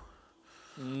 2.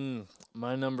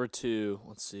 My number 2.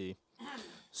 Let's see.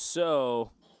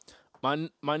 So, my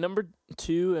number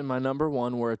 2 and my number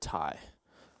 1 were a tie.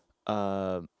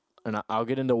 And I'll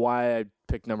get into why I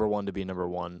picked number 1 to be number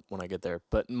 1 when I get there.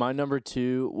 But my number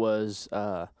 2 was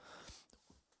I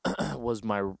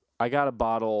got a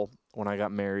bottle when I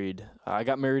got married. I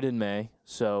got married in May,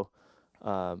 so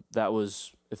that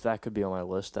was, if that could be on my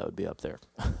list, that would be up there.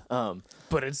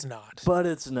 But it's not. But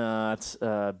it's not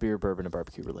beer, bourbon, and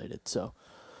barbecue related. So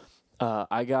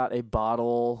I got a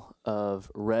bottle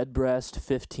of Redbreast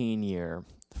 15 year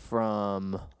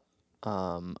from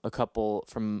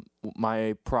from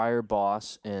my prior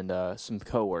boss and some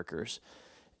coworkers,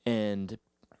 and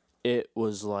it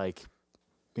was like,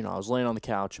 I was laying on the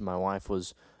couch and my wife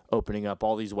was opening up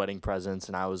all these wedding presents,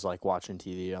 and I was like watching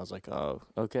TV. I was like, oh,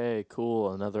 okay,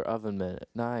 cool, another oven mitt,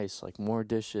 nice, like more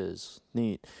dishes,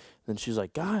 neat. Then she's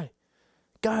like, guy,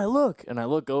 look, and I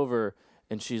look over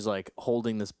and she's like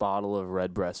holding this bottle of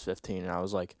Redbreast 15, and I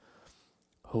was like,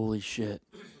 holy shit,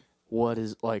 what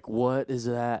is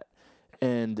that?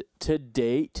 And to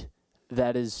date,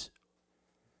 that's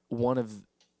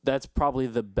probably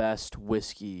the best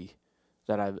whiskey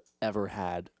that I've ever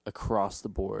had across the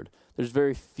board. There's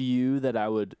very few that I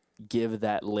would give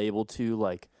that label to,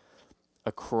 like,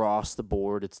 across the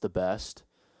board, it's the best.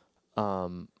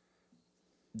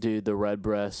 Dude, the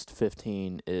Redbreast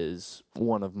 15 is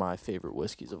one of my favorite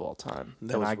whiskeys of all time.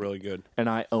 That was really good. And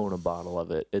I own a bottle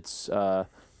of it. It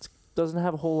doesn't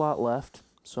have a whole lot left.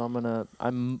 So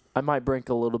I might drink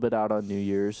a little bit out on New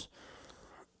Year's.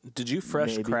 Did you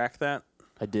fresh Maybe. crack that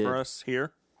I did. for us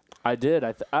here? I did.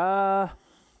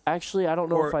 Actually, I don't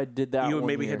know if I did that. You one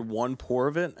maybe year. had one pour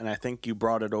of it, and I think you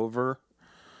brought it over.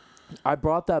 I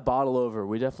brought that bottle over.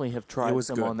 We definitely have tried was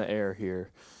some good. on the air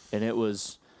here, and it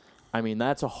was. I mean,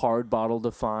 that's a hard bottle to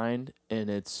find,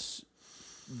 and it's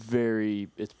pretty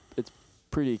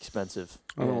expensive.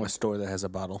 I don't know a store that has a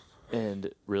bottle.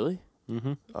 And really?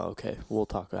 Mm-hmm. Oh, okay, we'll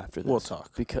talk after this. We'll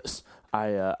talk. Because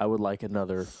I would like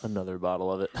another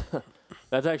bottle of it.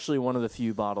 That's actually one of the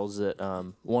few bottles that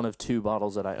one of 2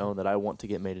 bottles that I own that I want to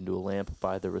get made into a lamp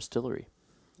by the Distillery,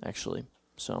 actually.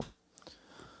 So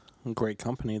Great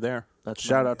company there. That's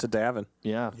Shout my- out to Davin.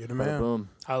 yeah, You're the bada man. boom.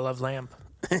 I love lamp.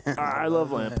 I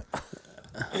love lamp.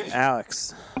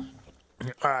 Alex.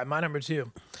 All right, my number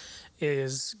 2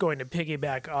 is going to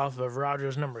piggyback off of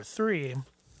Roger's number 3,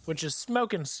 which is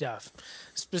smoking stuff,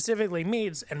 specifically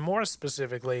meats, and more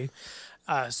specifically,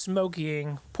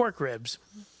 smoking pork ribs,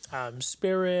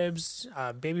 spare ribs,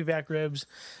 baby back ribs.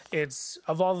 It's,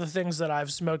 of all the things that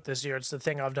I've smoked this year, it's the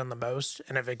thing I've done the most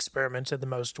and have experimented the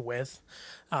most with.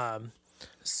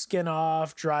 skin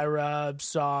off, dry rub,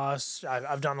 sauce.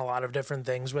 I've done a lot of different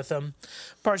things with them,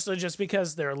 partially just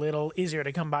because they're a little easier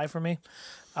to come by for me.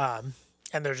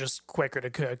 And they're just quicker to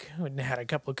cook. We had a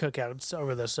couple of cookouts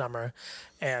over the summer,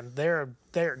 and they're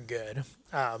good.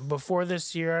 Before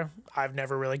this year, I've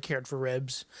never really cared for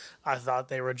ribs. I thought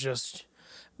they were just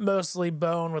mostly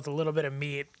bone with a little bit of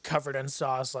meat covered in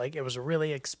sauce. Like, it was a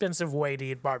really expensive way to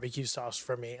eat barbecue sauce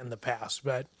for me in the past.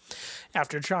 But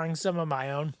after trying some of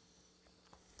my own,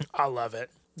 I love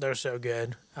it. They're so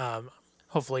good.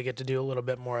 Hopefully get to do a little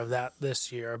bit more of that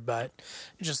this year, but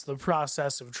just the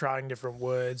process of trying different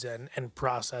woods and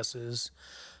processes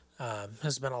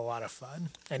has been a lot of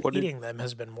fun, and eating them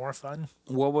has been more fun.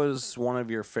 What was one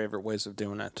of your favorite ways of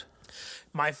doing it?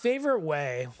 My favorite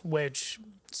way,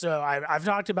 I've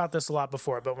talked about this a lot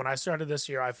before, but when I started this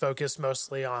year, I focused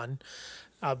mostly on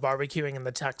barbecuing in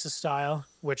the Texas style,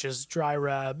 which is dry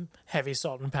rub, heavy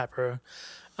salt and pepper.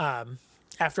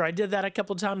 After I did that a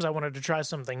couple times, I wanted to try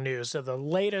something new. So the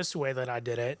latest way that I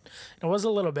did it, it was a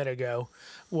little bit ago,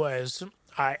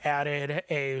 I added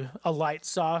a light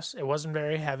sauce. It wasn't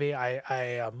very heavy.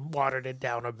 I watered it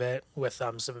down a bit with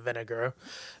some vinegar,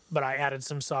 but I added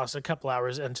some sauce a couple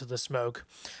hours into the smoke.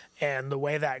 And the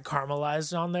way that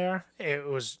caramelized on there, it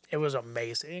was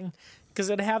amazing.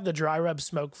 Because it had the dry rub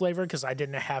smoke flavor, because I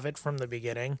didn't have it from the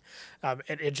beginning.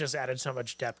 It just added so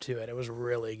much depth to it. It was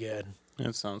really good.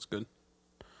 That sounds good.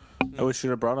 I wish you'd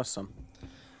have brought us some.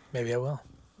 Maybe I will.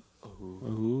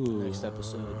 Ooh. Next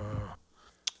episode.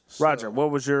 Roger, what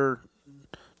was your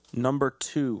number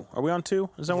 2? Are we on 2?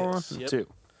 Is that what we're on? Yes. Yep. 2.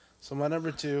 So my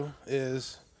number 2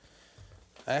 is,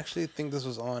 I actually think this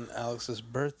was on Alex's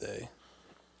birthday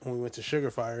when we went to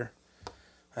Sugar Fire.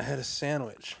 I had a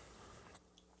sandwich,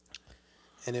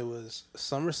 and it was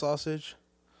summer sausage,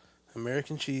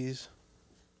 American cheese,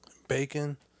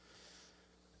 bacon,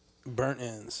 burnt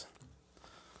ends.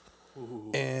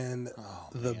 Ooh. And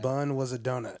the bun was a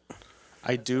donut.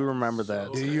 I do remember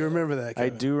that. Do you remember that, I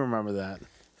Kevin? do remember that.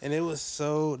 And it was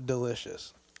so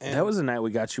delicious. And That was the night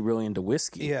we got you really into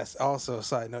whiskey. yes, also,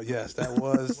 side note, yes, that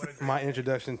was my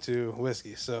introduction to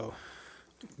whiskey. So,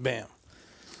 bam.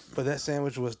 But that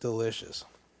sandwich was delicious.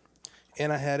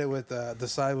 And I had it with, the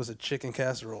side was a chicken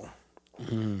casserole,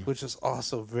 which is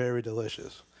also very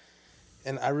delicious.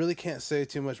 And I really can't say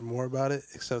too much more about it,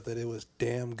 except that it was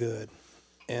damn good.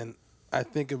 And I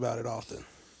think about it often.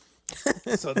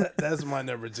 So that's my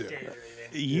number 2.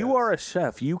 You are a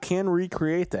chef. You can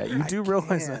recreate that. You do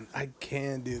realize that. I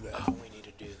can do that. We need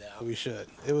to do that. We should.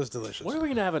 It was delicious. When are we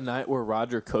gonna have a night where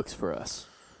Roger cooks for us?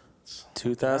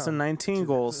 2019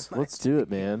 goals. Let's do it,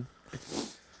 man.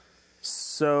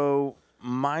 So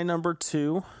my number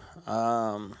 2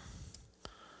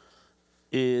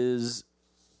 is,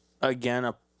 again,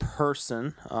 a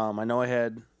person. I know I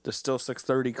had the Still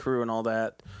 630 crew and all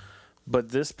that, but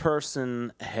this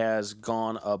person has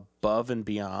gone above and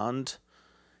beyond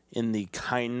in the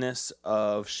kindness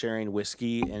of sharing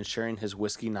whiskey and sharing his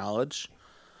whiskey knowledge.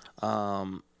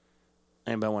 Anybody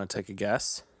want to take a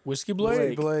guess? Whiskey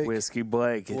Blake. Blake. Whiskey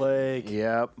Blake. Blake.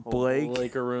 Yep. Blake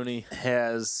Blake Rooney.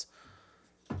 has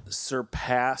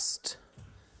surpassed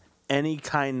any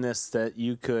kindness that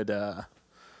you could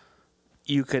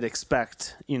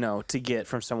expect, to get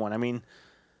from someone. I mean,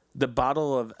 the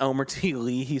bottle of Elmer T.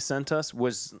 Lee he sent us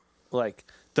was like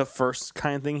the first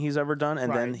kind thing he's ever done,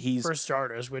 and then he's for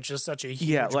starters, which is such a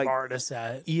huge bar to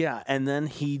set. yeah, and then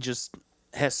he just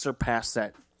has surpassed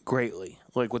that greatly,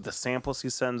 like with the samples he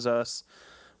sends us,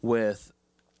 with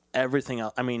everything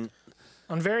else. I mean,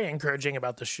 I'm very encouraging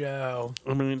about the show.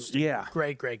 Yeah.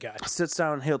 Great guy. Sits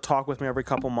down, he'll talk with me every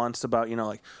couple months about,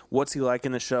 like, what's he like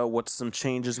in the show, what's some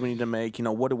changes we need to make,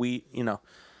 what do we,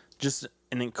 just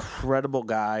an incredible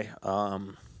guy.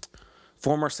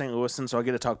 Former St. Louisan, so I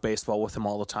get to talk baseball with him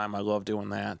all the time. I love doing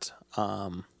that.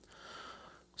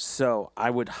 So I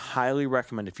would highly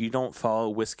recommend, if you don't follow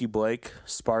Whiskey Blake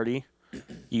Sparty,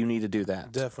 you need to do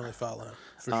that. Definitely follow him.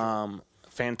 For sure.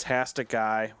 Fantastic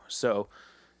guy. So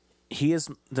he is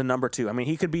the number 2. I mean,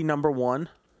 he could be number 1,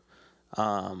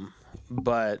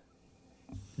 but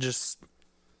just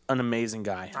an amazing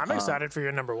guy. I'm excited for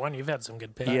your number 1. You've had some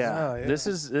good picks. Yeah, Oh, yeah. this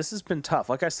has been tough.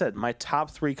 Like I said, my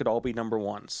top 3 could all be number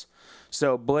 1s.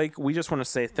 So Blake, we just want to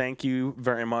say thank you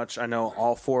very much. I know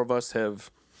all 4 of us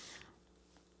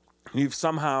you've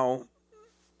somehow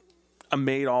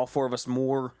made all 4 of us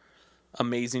more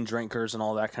amazing drinkers and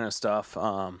all that kind of stuff.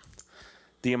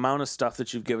 The amount of stuff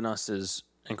that you've given us is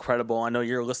incredible. I know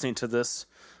you're listening to this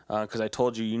because I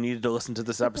told you needed to listen to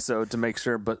this episode to make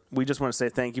sure, but we just want to say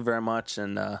thank you very much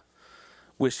and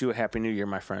wish you a happy new year,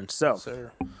 my friend. So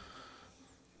Sir.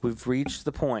 we've reached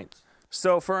the point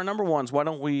So for our number ones, why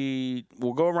don't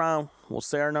we'll go around, we'll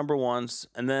say our number ones,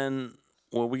 and then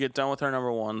when we get done with our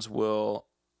number ones, we'll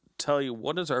tell you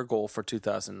what is our goal for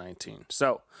 2019.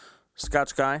 So,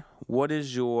 Scotch Guy, what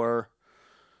is your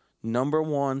number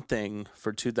one thing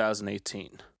for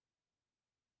 2018?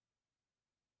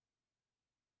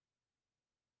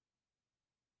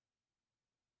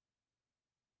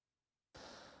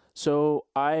 So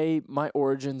my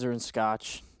origins are in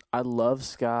Scotch. I love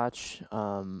Scotch.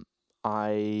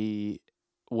 I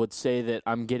would say that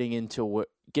I'm getting to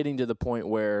the point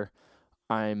where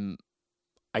I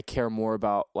care more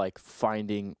about like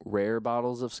finding rare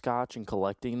bottles of Scotch and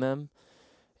collecting them,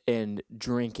 and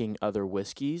drinking other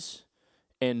whiskeys.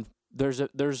 And there's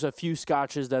a few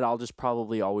Scotches that I'll just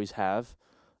probably always have.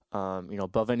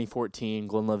 Balvenie 14,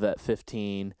 Glenlivet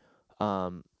 15.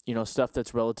 Stuff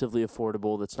that's relatively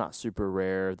affordable, that's not super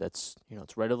rare, that's,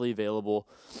 it's readily available.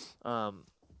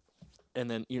 And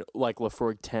then, like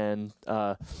Laphroaig 10.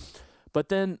 But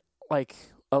then, like,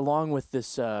 along with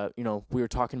this, we were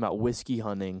talking about whiskey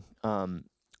hunting.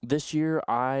 This year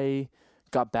I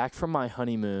got back from my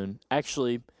honeymoon.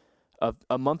 Actually,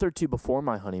 a month or two before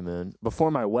my honeymoon,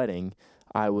 before my wedding,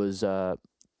 I was at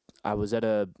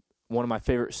one of my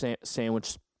favorite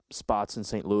sandwich spots in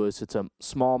St. Louis. It's a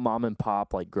small mom and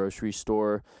pop like grocery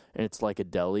store, and it's like a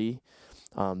deli.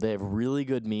 They have really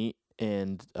good meat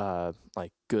and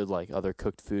like good like other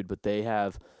cooked food, but they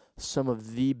have some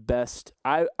of the best.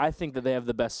 I think that they have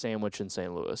the best sandwich in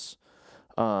St. Louis.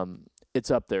 It's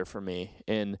up there for me,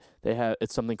 and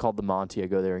it's something called the Monty. I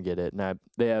go there and get it, and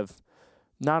they have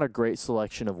not a great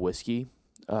selection of whiskey,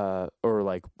 or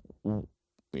like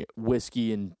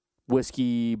whiskey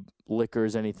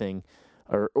liquors, anything.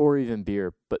 Or even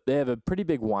beer, but they have a pretty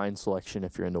big wine selection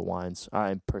if you're into wines.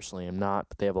 I personally am not,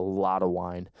 but they have a lot of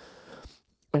wine.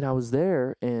 And I was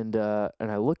there, and I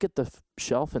look at the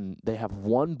shelf, and they have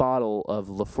one bottle of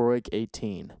Laphroaig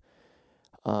 18.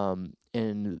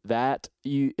 And that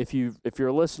if you're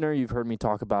a listener, you've heard me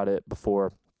talk about it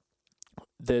before.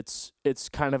 It's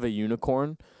kind of a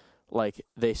unicorn. Like,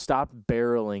 they stopped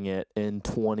barreling it in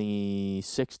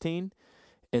 2016.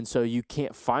 And so you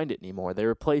can't find it anymore. They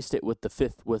replaced it with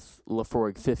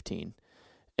Laphroaig 15,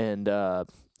 and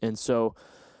so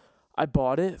I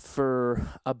bought it for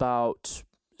about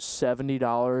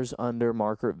 $70 under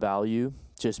market value,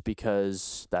 just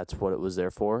because that's what it was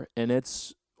there for. And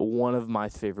it's one of my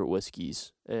favorite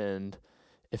whiskeys. And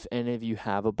if any of you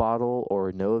have a bottle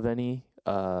or know of any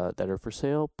that are for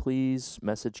sale, please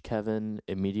message Kevin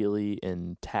immediately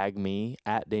and tag me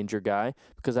at Danger Guy,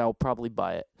 because I will probably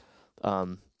buy it.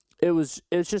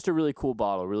 It's just a really cool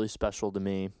bottle, really special to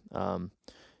me. So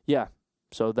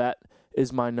that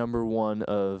is my number one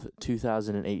of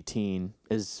 2018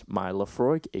 is my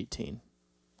Laphroaig 18.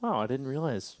 Wow, I didn't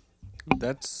realize.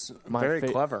 That's very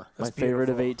clever. My favorite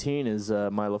of 18 is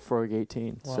my Laphroaig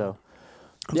 18. Wow. So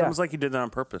It's almost like you did that on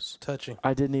purpose. Touching.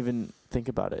 I didn't even think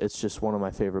about it. It's just one of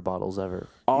my favorite bottles ever.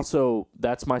 Also,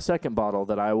 that's my second bottle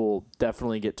that I will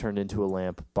definitely get turned into a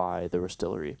lamp by the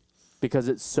Restillery, because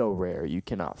it's so rare. You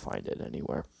cannot find it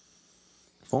anywhere.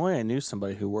 If only I knew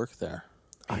somebody who worked there.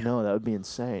 I know, that would be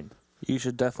insane. You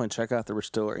should definitely check out the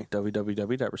Restillery,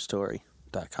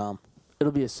 www.restillery.com.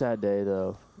 It'll be a sad day,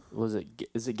 though.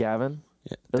 Is it Gavin?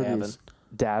 Yeah, Davin.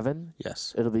 Davin?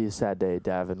 Yes. It'll be a sad day,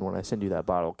 Davin, when I send you that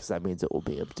bottle, because that means it will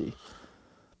be empty.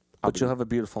 But you'll have a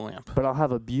beautiful lamp. But I'll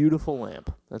have a beautiful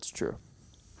lamp. That's true.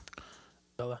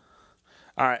 All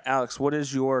right, Alex, what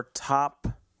is your top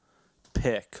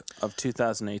pick of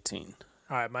 2018?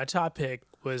 All right, my top pick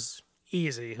was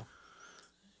easy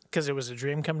because it was a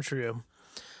dream come true.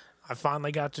 I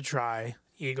finally got to try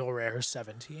Eagle Rare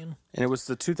 17. And it was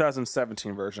the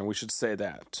 2017 version. We should say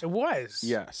that. It was.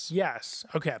 Yes. Yes.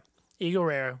 Okay. Eagle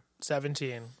Rare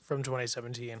 17 from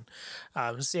 2017.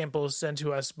 Samples sent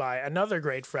to us by another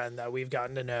great friend that we've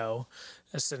gotten to know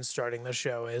since starting the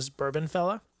show is Bourbon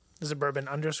Fella. Is it Bourbon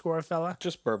 _ Fella?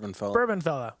 Just Bourbon Fella. Bourbon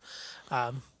Fella.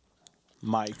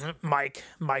 Mike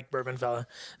Bourbon Fella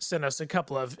sent us a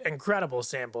couple of incredible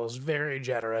samples, very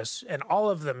generous, and all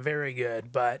of them very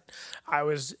good. But I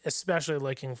was especially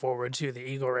looking forward to the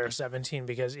Eagle Rare 17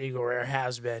 because Eagle Rare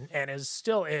has been and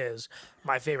still is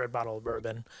my favorite bottle of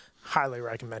bourbon. Highly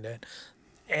recommend it.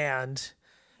 And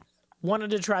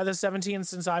wanted to try the 17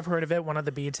 since I've heard of it, one of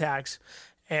the BTACs,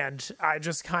 and I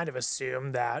just kind of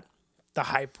assumed that the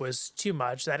hype was too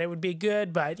much, that it would be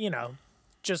good, but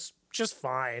just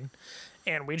fine.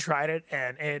 And we tried it,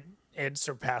 and it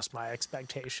surpassed my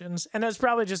expectations. And it's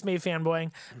probably just me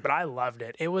fanboying, but I loved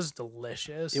it. It was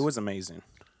delicious. It was amazing.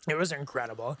 It was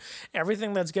incredible.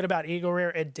 Everything that's good about Eagle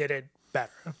Rare, it did it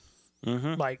better.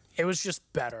 Mm-hmm. Like, it was just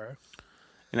better.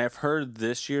 And I've heard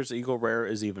this year's Eagle Rare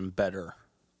is even better.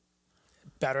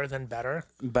 Better than better?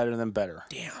 Better than better.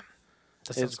 Damn.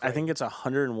 That sounds I great. think it's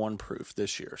 101 proof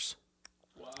this year's.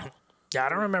 Yeah, I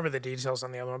don't remember the details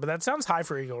on the other one, but that sounds high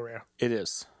for Eagle Rare. It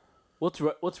is.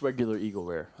 What's regular Eagle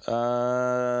Rare?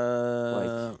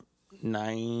 Like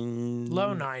 9...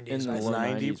 Low 90s, in the I low think.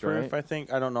 90 90s, proof, right? I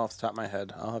think. I don't know off the top of my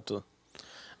head. I'll have to...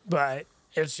 But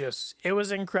it's just, it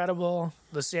was incredible.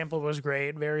 The sample was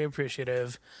great, very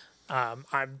appreciative.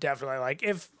 I'm definitely like,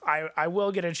 if I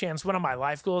will get a chance, one of my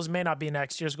life goals may not be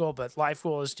next year's goal, but life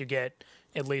goal is to get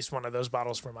at least one of those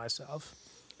bottles for myself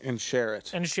And share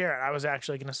it. and share it. I was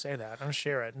actually going to say that and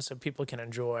share it, and so people can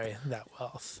enjoy that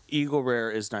wealth. Eagle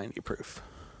Rare is 90 proof.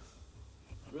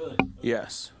 Really?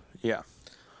 Yes. Yeah.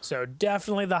 So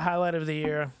definitely the highlight of the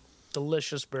year.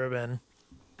 Delicious bourbon.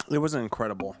 It was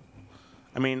incredible.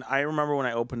 I mean, I remember when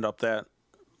I opened up that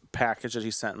package that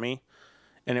he sent me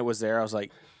and it was there, I was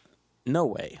like, no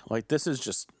way. Like, this is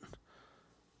just,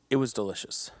 it was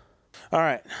delicious. All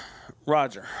right,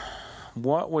 Roger,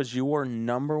 what was your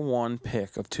number one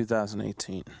pick of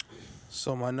 2018?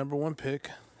 So my number one pick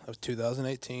of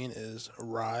 2018 is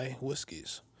rye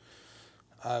whiskeys.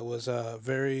 I was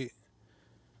very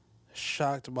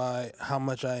shocked by how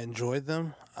much I enjoyed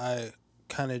them. I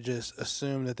kind of just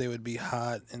assumed that they would be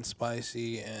hot and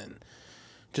spicy and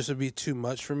just would be too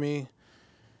much for me.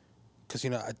 Because,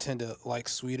 I tend to like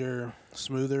sweeter,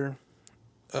 smoother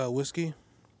whiskey.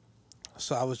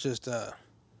 So I was just,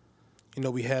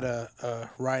 we had a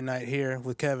rye night here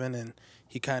with Kevin, and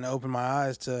he kind of opened my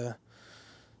eyes to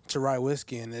rye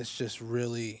whiskey, and it's just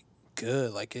really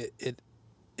good. Like, it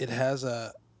has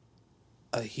a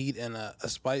heat and a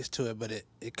spice to it, but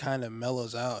it kind of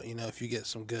mellows out, if you get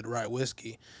some good rye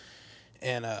whiskey.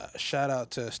 And shout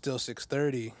out to Still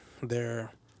 630,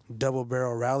 their double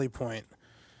barrel Rally Point.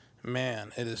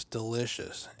 Man, it is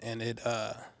delicious, and it's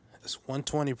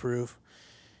 120 proof,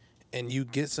 and you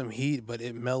get some heat, but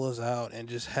it mellows out and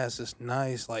just has this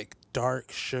nice, like,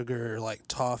 dark sugar, like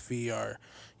toffee, or,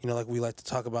 like we like to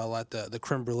talk about a lot, the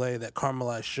creme brulee, that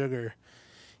caramelized sugar,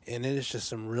 and it is just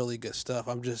some really good stuff.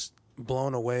 I'm just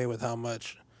blown away with how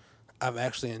much I've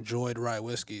actually enjoyed rye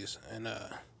whiskeys, and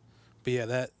but yeah,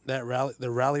 the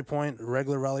Rally Point,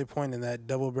 regular Rally Point, and that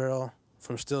double barrel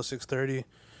from Still 630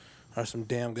 are some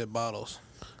damn good bottles.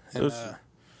 And,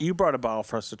 You brought a bottle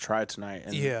for us to try tonight.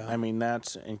 And Yeah. I mean,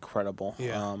 that's incredible.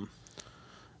 Yeah.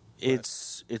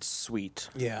 It's sweet.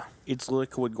 yeah, It's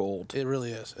liquid gold. it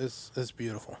really is. It's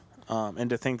beautiful. And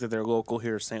to think that they're local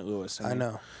here in St. Louis. I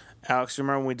know. Alex, you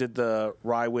remember when we did the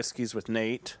rye whiskeys with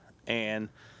Nate, and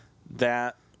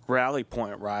that Rally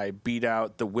Point rye beat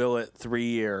out the Willet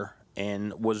 3-year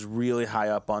and was really high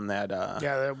up on that.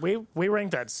 Yeah, we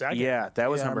ranked that second. Yeah, that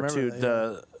was Yeah, I number remember 2. that,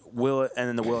 The Willet and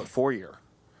then the Willet 4-year.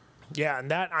 Yeah, and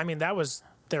that was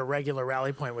their regular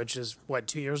Rally Point, which is,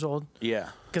 2 years old? Yeah,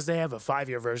 Because they have a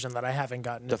 5-year version that I haven't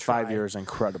gotten to the try. 5 year is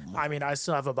incredible. I mean, I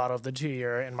still have a bottle of the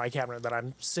 2-year in my cabinet that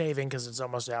I'm saving because it's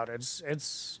almost out.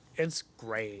 It's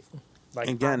great. Like,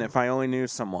 Again, if I only knew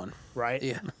someone. right?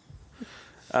 Yeah.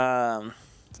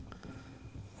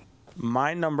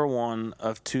 My number one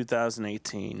of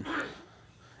 2018,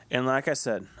 and like I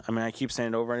said, I mean, I keep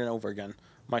saying it over and over again,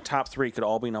 my top 3 could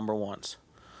all be number ones.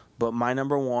 But my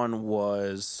number one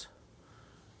was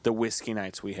the whiskey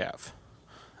nights we have.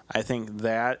 I think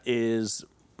that is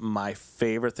my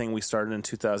favorite thing we started in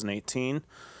 2018.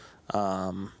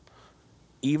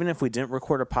 Even if we didn't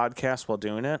record a podcast while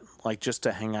doing it, like just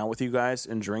to hang out with you guys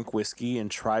and drink whiskey and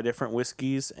try different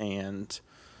whiskeys and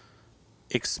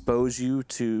expose you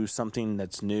to something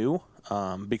that's new.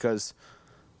 Because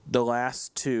the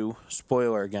last 2,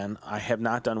 spoiler again, I have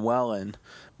not done well in,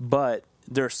 but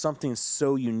there's something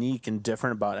so unique and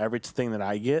different about everything that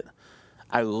I get.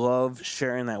 I love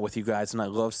sharing that with you guys, and I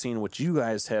love seeing what you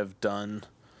guys have done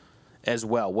as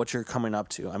well, what you're coming up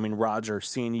to. I mean, Roger,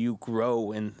 seeing you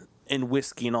grow in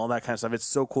whiskey and all that kind of stuff, it's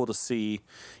so cool to see,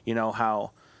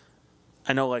 how,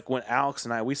 I know, like, when Alex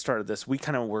and we started this, we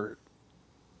kind of were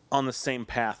on the same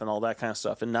path and all that kind of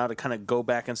stuff, and now to kind of go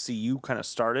back and see you kind of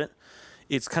start it,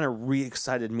 it's kind of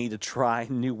re-excited me to try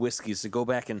new whiskeys, to go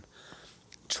back and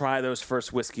try those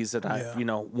first whiskeys that I,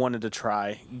 wanted to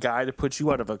try. Guy, to put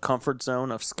you out of a comfort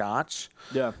zone of Scotch,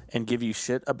 Yeah. and give you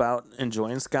shit about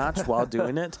enjoying Scotch while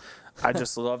doing it. I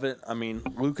just love it. I mean,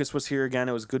 Lucas was here again.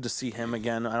 It was good to see him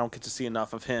again. I don't get to see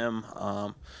enough of him.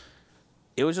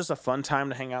 It was just a fun time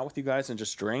to hang out with you guys and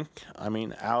just drink. I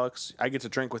mean, Alex, I get to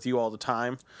drink with you all the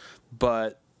time,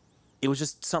 but it was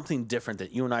just something different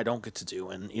that you and I don't get to do.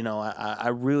 And, I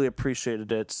really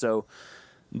appreciated it. So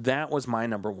that was my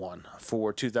number one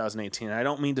for 2018. I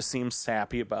don't mean to seem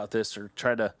sappy about this or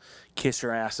try to kiss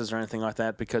your asses or anything like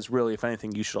that, because really, if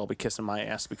anything, you should all be kissing my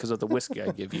ass because of the whiskey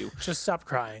I give you. Just stop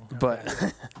crying.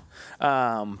 But,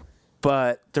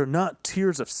 but they're not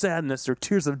tears of sadness; they're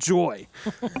tears of joy.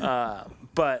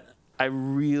 But I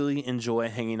really enjoy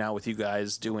hanging out with you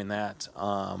guys doing that.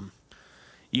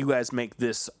 You guys make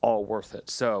this all worth it.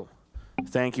 So,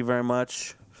 thank you very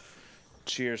much.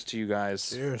 Cheers to you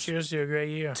guys. Cheers to a great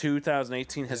year.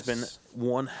 2018 has been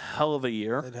one hell of a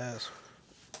year. It has.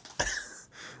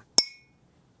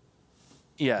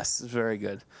 Yes, very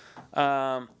good.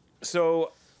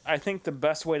 So I think the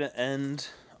best way to end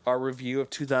our review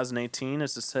of 2018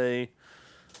 is to say,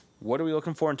 what are we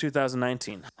looking for in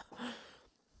 2019?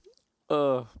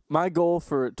 My goal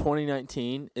for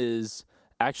 2019 is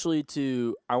actually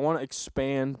I want to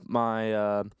expand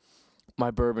my my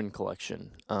bourbon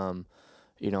collection.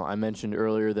 I mentioned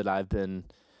earlier that I've been,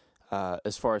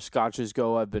 as far as scotches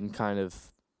go, I've been kind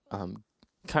of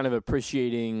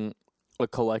appreciating a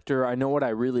collector. I know what I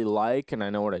really like and I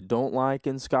know what I don't like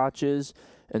in scotches,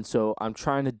 and so I'm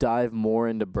trying to dive more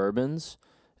into bourbons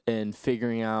and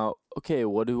figuring out, okay,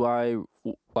 what do I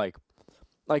like?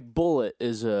 Like Bulleit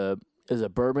is a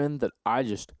bourbon that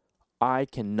I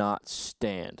cannot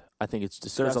stand. I think it's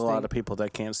disgusting. There's a lot of people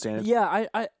that can't stand it. Yeah,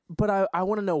 but I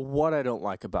want to know what I don't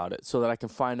like about it so that I can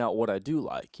find out what I do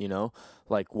like,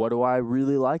 Like, what do I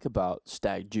really like about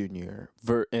Stag Junior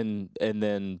and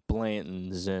then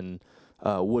Blanton's and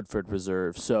Woodford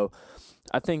Reserve. So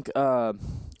I think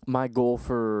my goal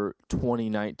for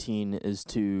 2019 is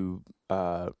to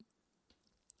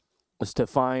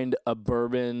find a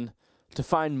bourbon, to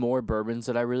find more bourbons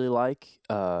that I really like,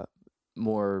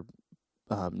 more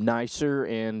nicer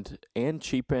and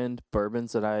cheap end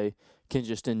bourbons that I can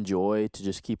just enjoy to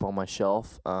just keep on my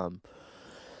shelf.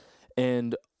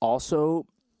 And also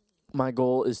my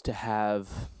goal is to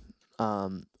have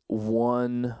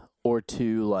one or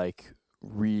two like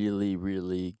really,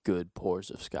 really good pours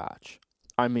of scotch.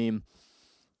 I mean,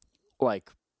 like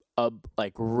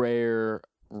rare,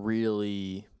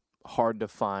 really hard to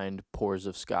find pours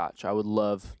of scotch. I would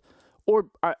love, or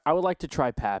I would like to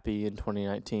try Pappy in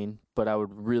 2019, but I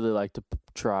would really like to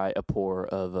try a pour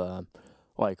of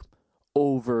like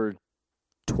over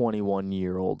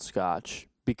 21-year-old scotch,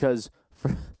 because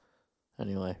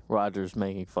anyway, Roger's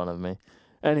making fun of me.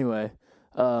 Anyway,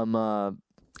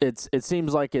 it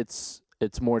seems like it's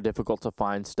more difficult to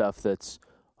find stuff that's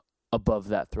above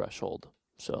that threshold.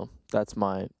 So that's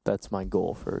my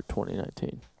goal for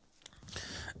 2019.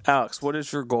 Alex, what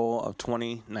is your goal of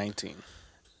 2019?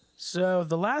 So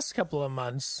the last couple of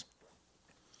months,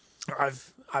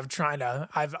 I've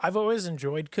always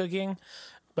enjoyed cooking,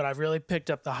 but I've really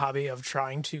picked up the hobby of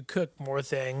trying to cook more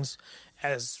things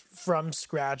as from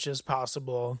scratch as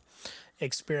possible,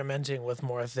 experimenting with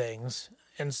more things.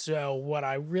 And so what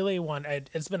I really want,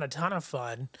 it's been a ton of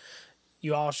fun.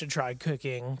 You all should try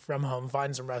cooking from home,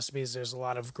 find some recipes. There's a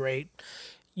lot of great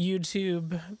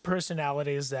YouTube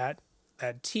personalities that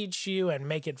teach you and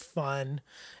make it fun,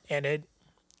 and it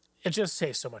just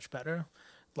tastes so much better.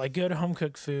 Like, good home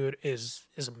cooked food is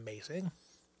amazing.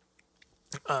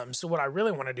 So what I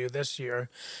really want to do this year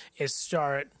is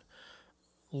start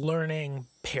learning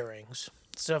pairings.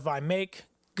 So if I make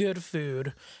good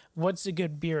food, what's a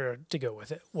good beer to go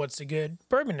with it? What's a good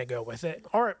bourbon to go with it?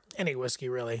 Or any whiskey,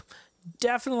 really.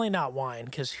 Definitely not wine,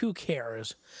 because who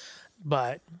cares?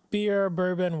 But beer,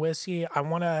 bourbon, whiskey, I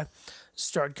want to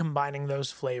start combining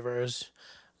those flavors,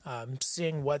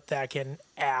 seeing what that can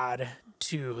add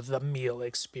to the meal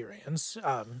experience,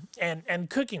 and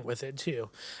cooking with it too.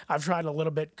 I've tried a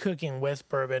little bit cooking with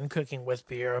bourbon, cooking with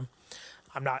beer.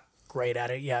 I'm not great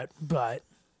at it yet, but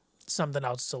something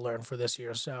else to learn for this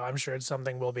year. So I'm sure it's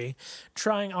something we'll be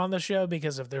trying on the show,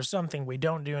 because if there's something we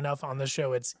don't do enough on the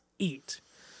show, it's eat.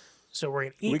 So we're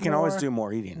going to eat more. We can always do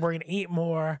more eating. We're going to eat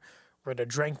more. We're going to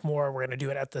drink more. We're going to do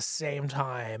it at the same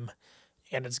time.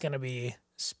 And it's going to be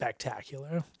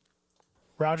spectacular.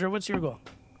 Roger, what's your goal?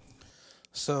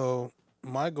 So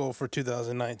my goal for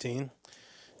 2019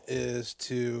 is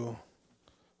to,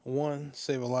 one,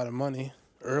 save a lot of money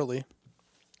early,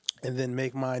 and then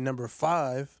make my number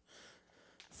 5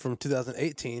 from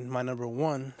 2018 my number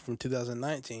 1 from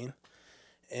 2019,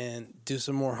 and do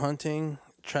some more hunting,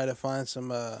 try to find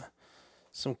some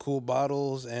cool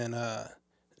bottles, and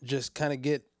just kind of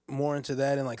get more into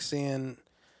that, and like seeing,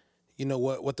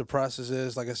 what the process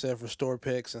is, like I said, for store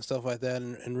picks and stuff like that,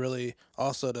 and really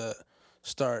also to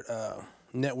start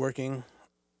networking,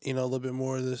 a little bit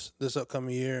more this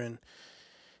upcoming year, and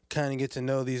kind of get to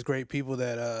know these great people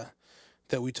that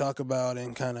we talk about,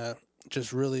 and kind of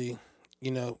just really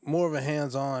more of a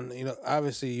hands-on.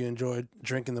 Obviously you enjoy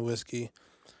drinking the whiskey,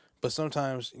 but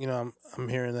sometimes I'm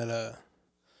hearing that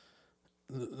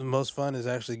the most fun is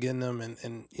actually getting them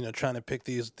and trying to pick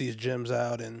these gems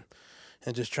out and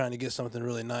just trying to get something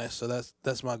really nice. So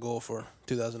that's my goal for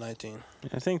 2019.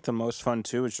 I think the most fun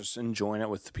too is just enjoying it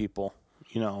with the people.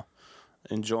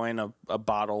 Enjoying a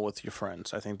bottle with your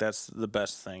friends. I think that's the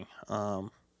best thing.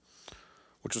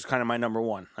 Which was kind of my number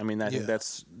one. I mean, I think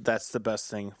that's the best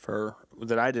thing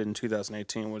that I did in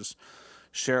 2018 was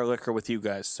share liquor with you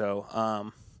guys.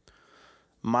 So,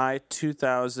 my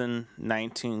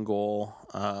 2019 goal,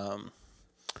 I've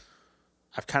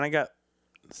kind of got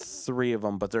 3 of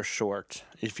them, but they're short.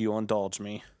 If you indulge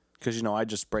me, because I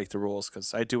just break the rules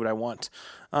because I do what I want.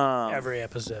 Every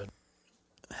episode.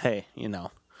 Hey,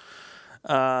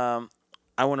 I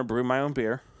want to brew my own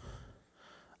beer.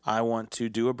 I want to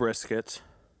do a brisket.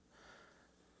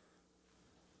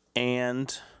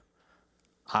 And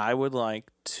I would like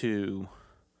to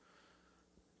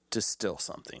distill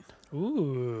something.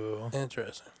 Ooh.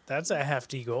 Interesting. That's a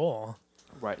hefty goal.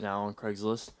 Right now on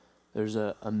Craigslist, there's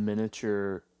a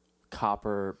miniature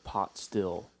copper pot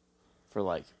still for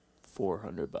like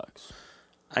 $400.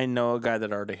 I know a guy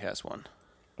that already has one.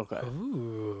 Okay.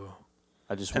 Ooh.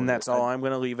 And that's all I'm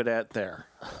going to leave it at there.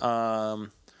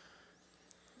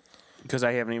 Because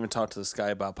I haven't even talked to this guy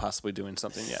about possibly doing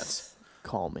something yet.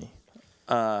 Call me.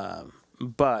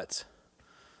 But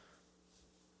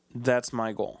that's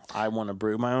my goal. I want to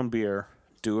brew my own beer,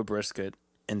 do a brisket,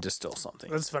 and distill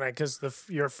something. That's funny because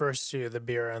your first 2, the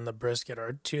beer and the brisket,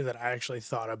 are 2 that I actually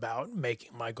thought about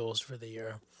making my goals for the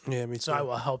year. Yeah, me too. So I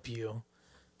will help you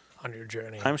on your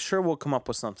journey. I'm sure we'll come up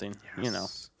with something,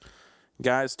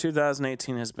 Guys,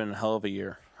 2018 has been a hell of a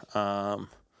year.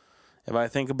 If I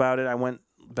think about it, I went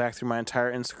back through my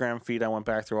entire Instagram feed. I went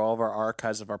back through all of our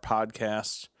archives of our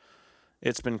podcast.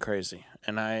 It's been crazy,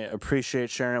 and I appreciate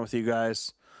sharing it with you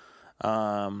guys.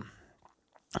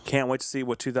 Can't wait to see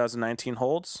what 2019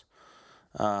 holds.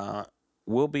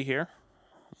 We'll be here.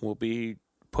 We'll be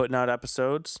putting out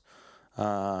episodes.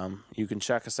 You can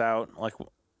check us out, like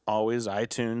always,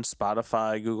 iTunes,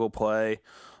 Spotify, Google Play,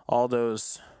 all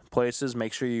those places.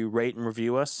 Make sure you rate and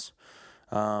review us.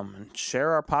 And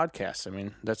share our podcast. I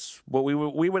mean, that's what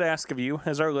we would ask of you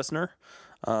as our listener.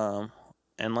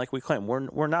 And like we claim,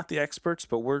 we're not the experts,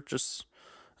 but we're just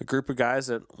a group of guys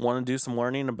that want to do some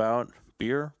learning about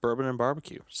beer, bourbon, and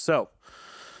barbecue. So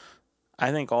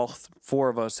I think all 4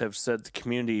 of us have said the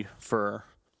community for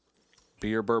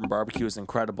beer, bourbon, barbecue is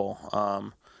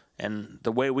incredible. And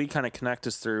the way we kind of connect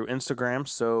is through Instagram.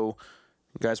 So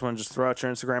you guys want to just throw out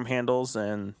your Instagram handles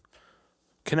and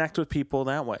connect with people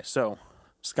that way. So,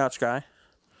 Scotch Guy.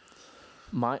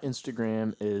 My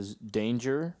Instagram is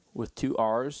danger with 2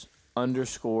 R's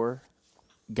 _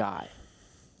 guy.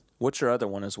 What's your other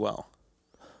one as well?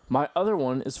 My other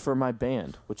one is for my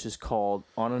band, which is called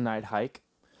On a Night Hike,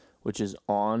 which is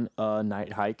On a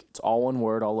Night Hike. It's all one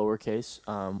word, all lowercase.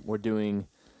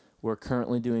 We're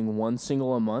currently doing 1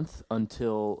 single a month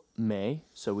until May.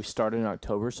 So we started in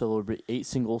October, so there'll be 8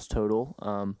 singles total.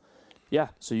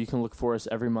 So you can look for us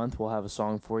every month. We'll have a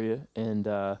song for you, and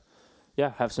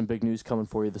have some big news coming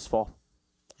for you this fall.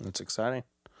 That's exciting.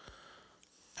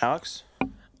 Alex?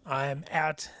 I'm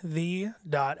at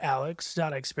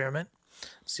the.alex.experiment.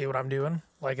 See what I'm doing.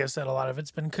 Like I said, a lot of it's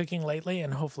been cooking lately,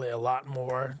 and hopefully a lot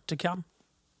more to come.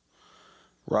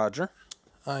 Roger?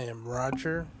 I am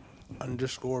Roger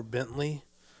 _Bentley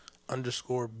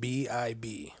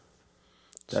 _BIB.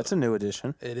 That's a new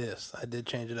addition. It is. I did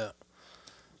change it up.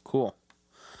 Cool.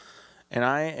 And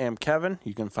I am Kevin.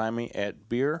 You can find me at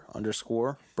beer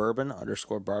 _bourbon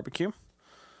 _barbecue.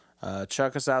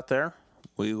 Check us out there.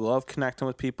 We love connecting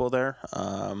with people there.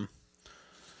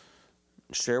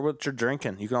 Share what you're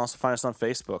drinking. You can also find us on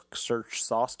Facebook. Search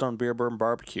Sawstone Beer Bourbon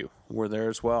Barbecue. We're there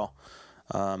as well.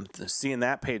 Seeing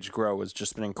that page grow has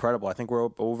just been incredible. I think we're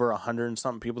over 100 and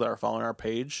something people that are following our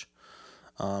page.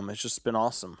 It's just been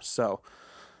awesome. So,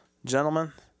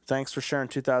 gentlemen, thanks for sharing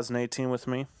 2018 with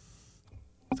me.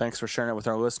 Thanks for sharing it with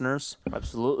our listeners.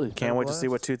 Absolutely. Can't wait to see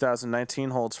what 2019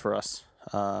 holds for us.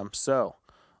 So,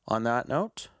 on that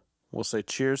note, we'll say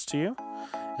cheers to you,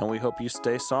 and we hope you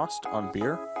stay sauced on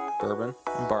beer, bourbon,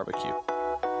 and barbecue.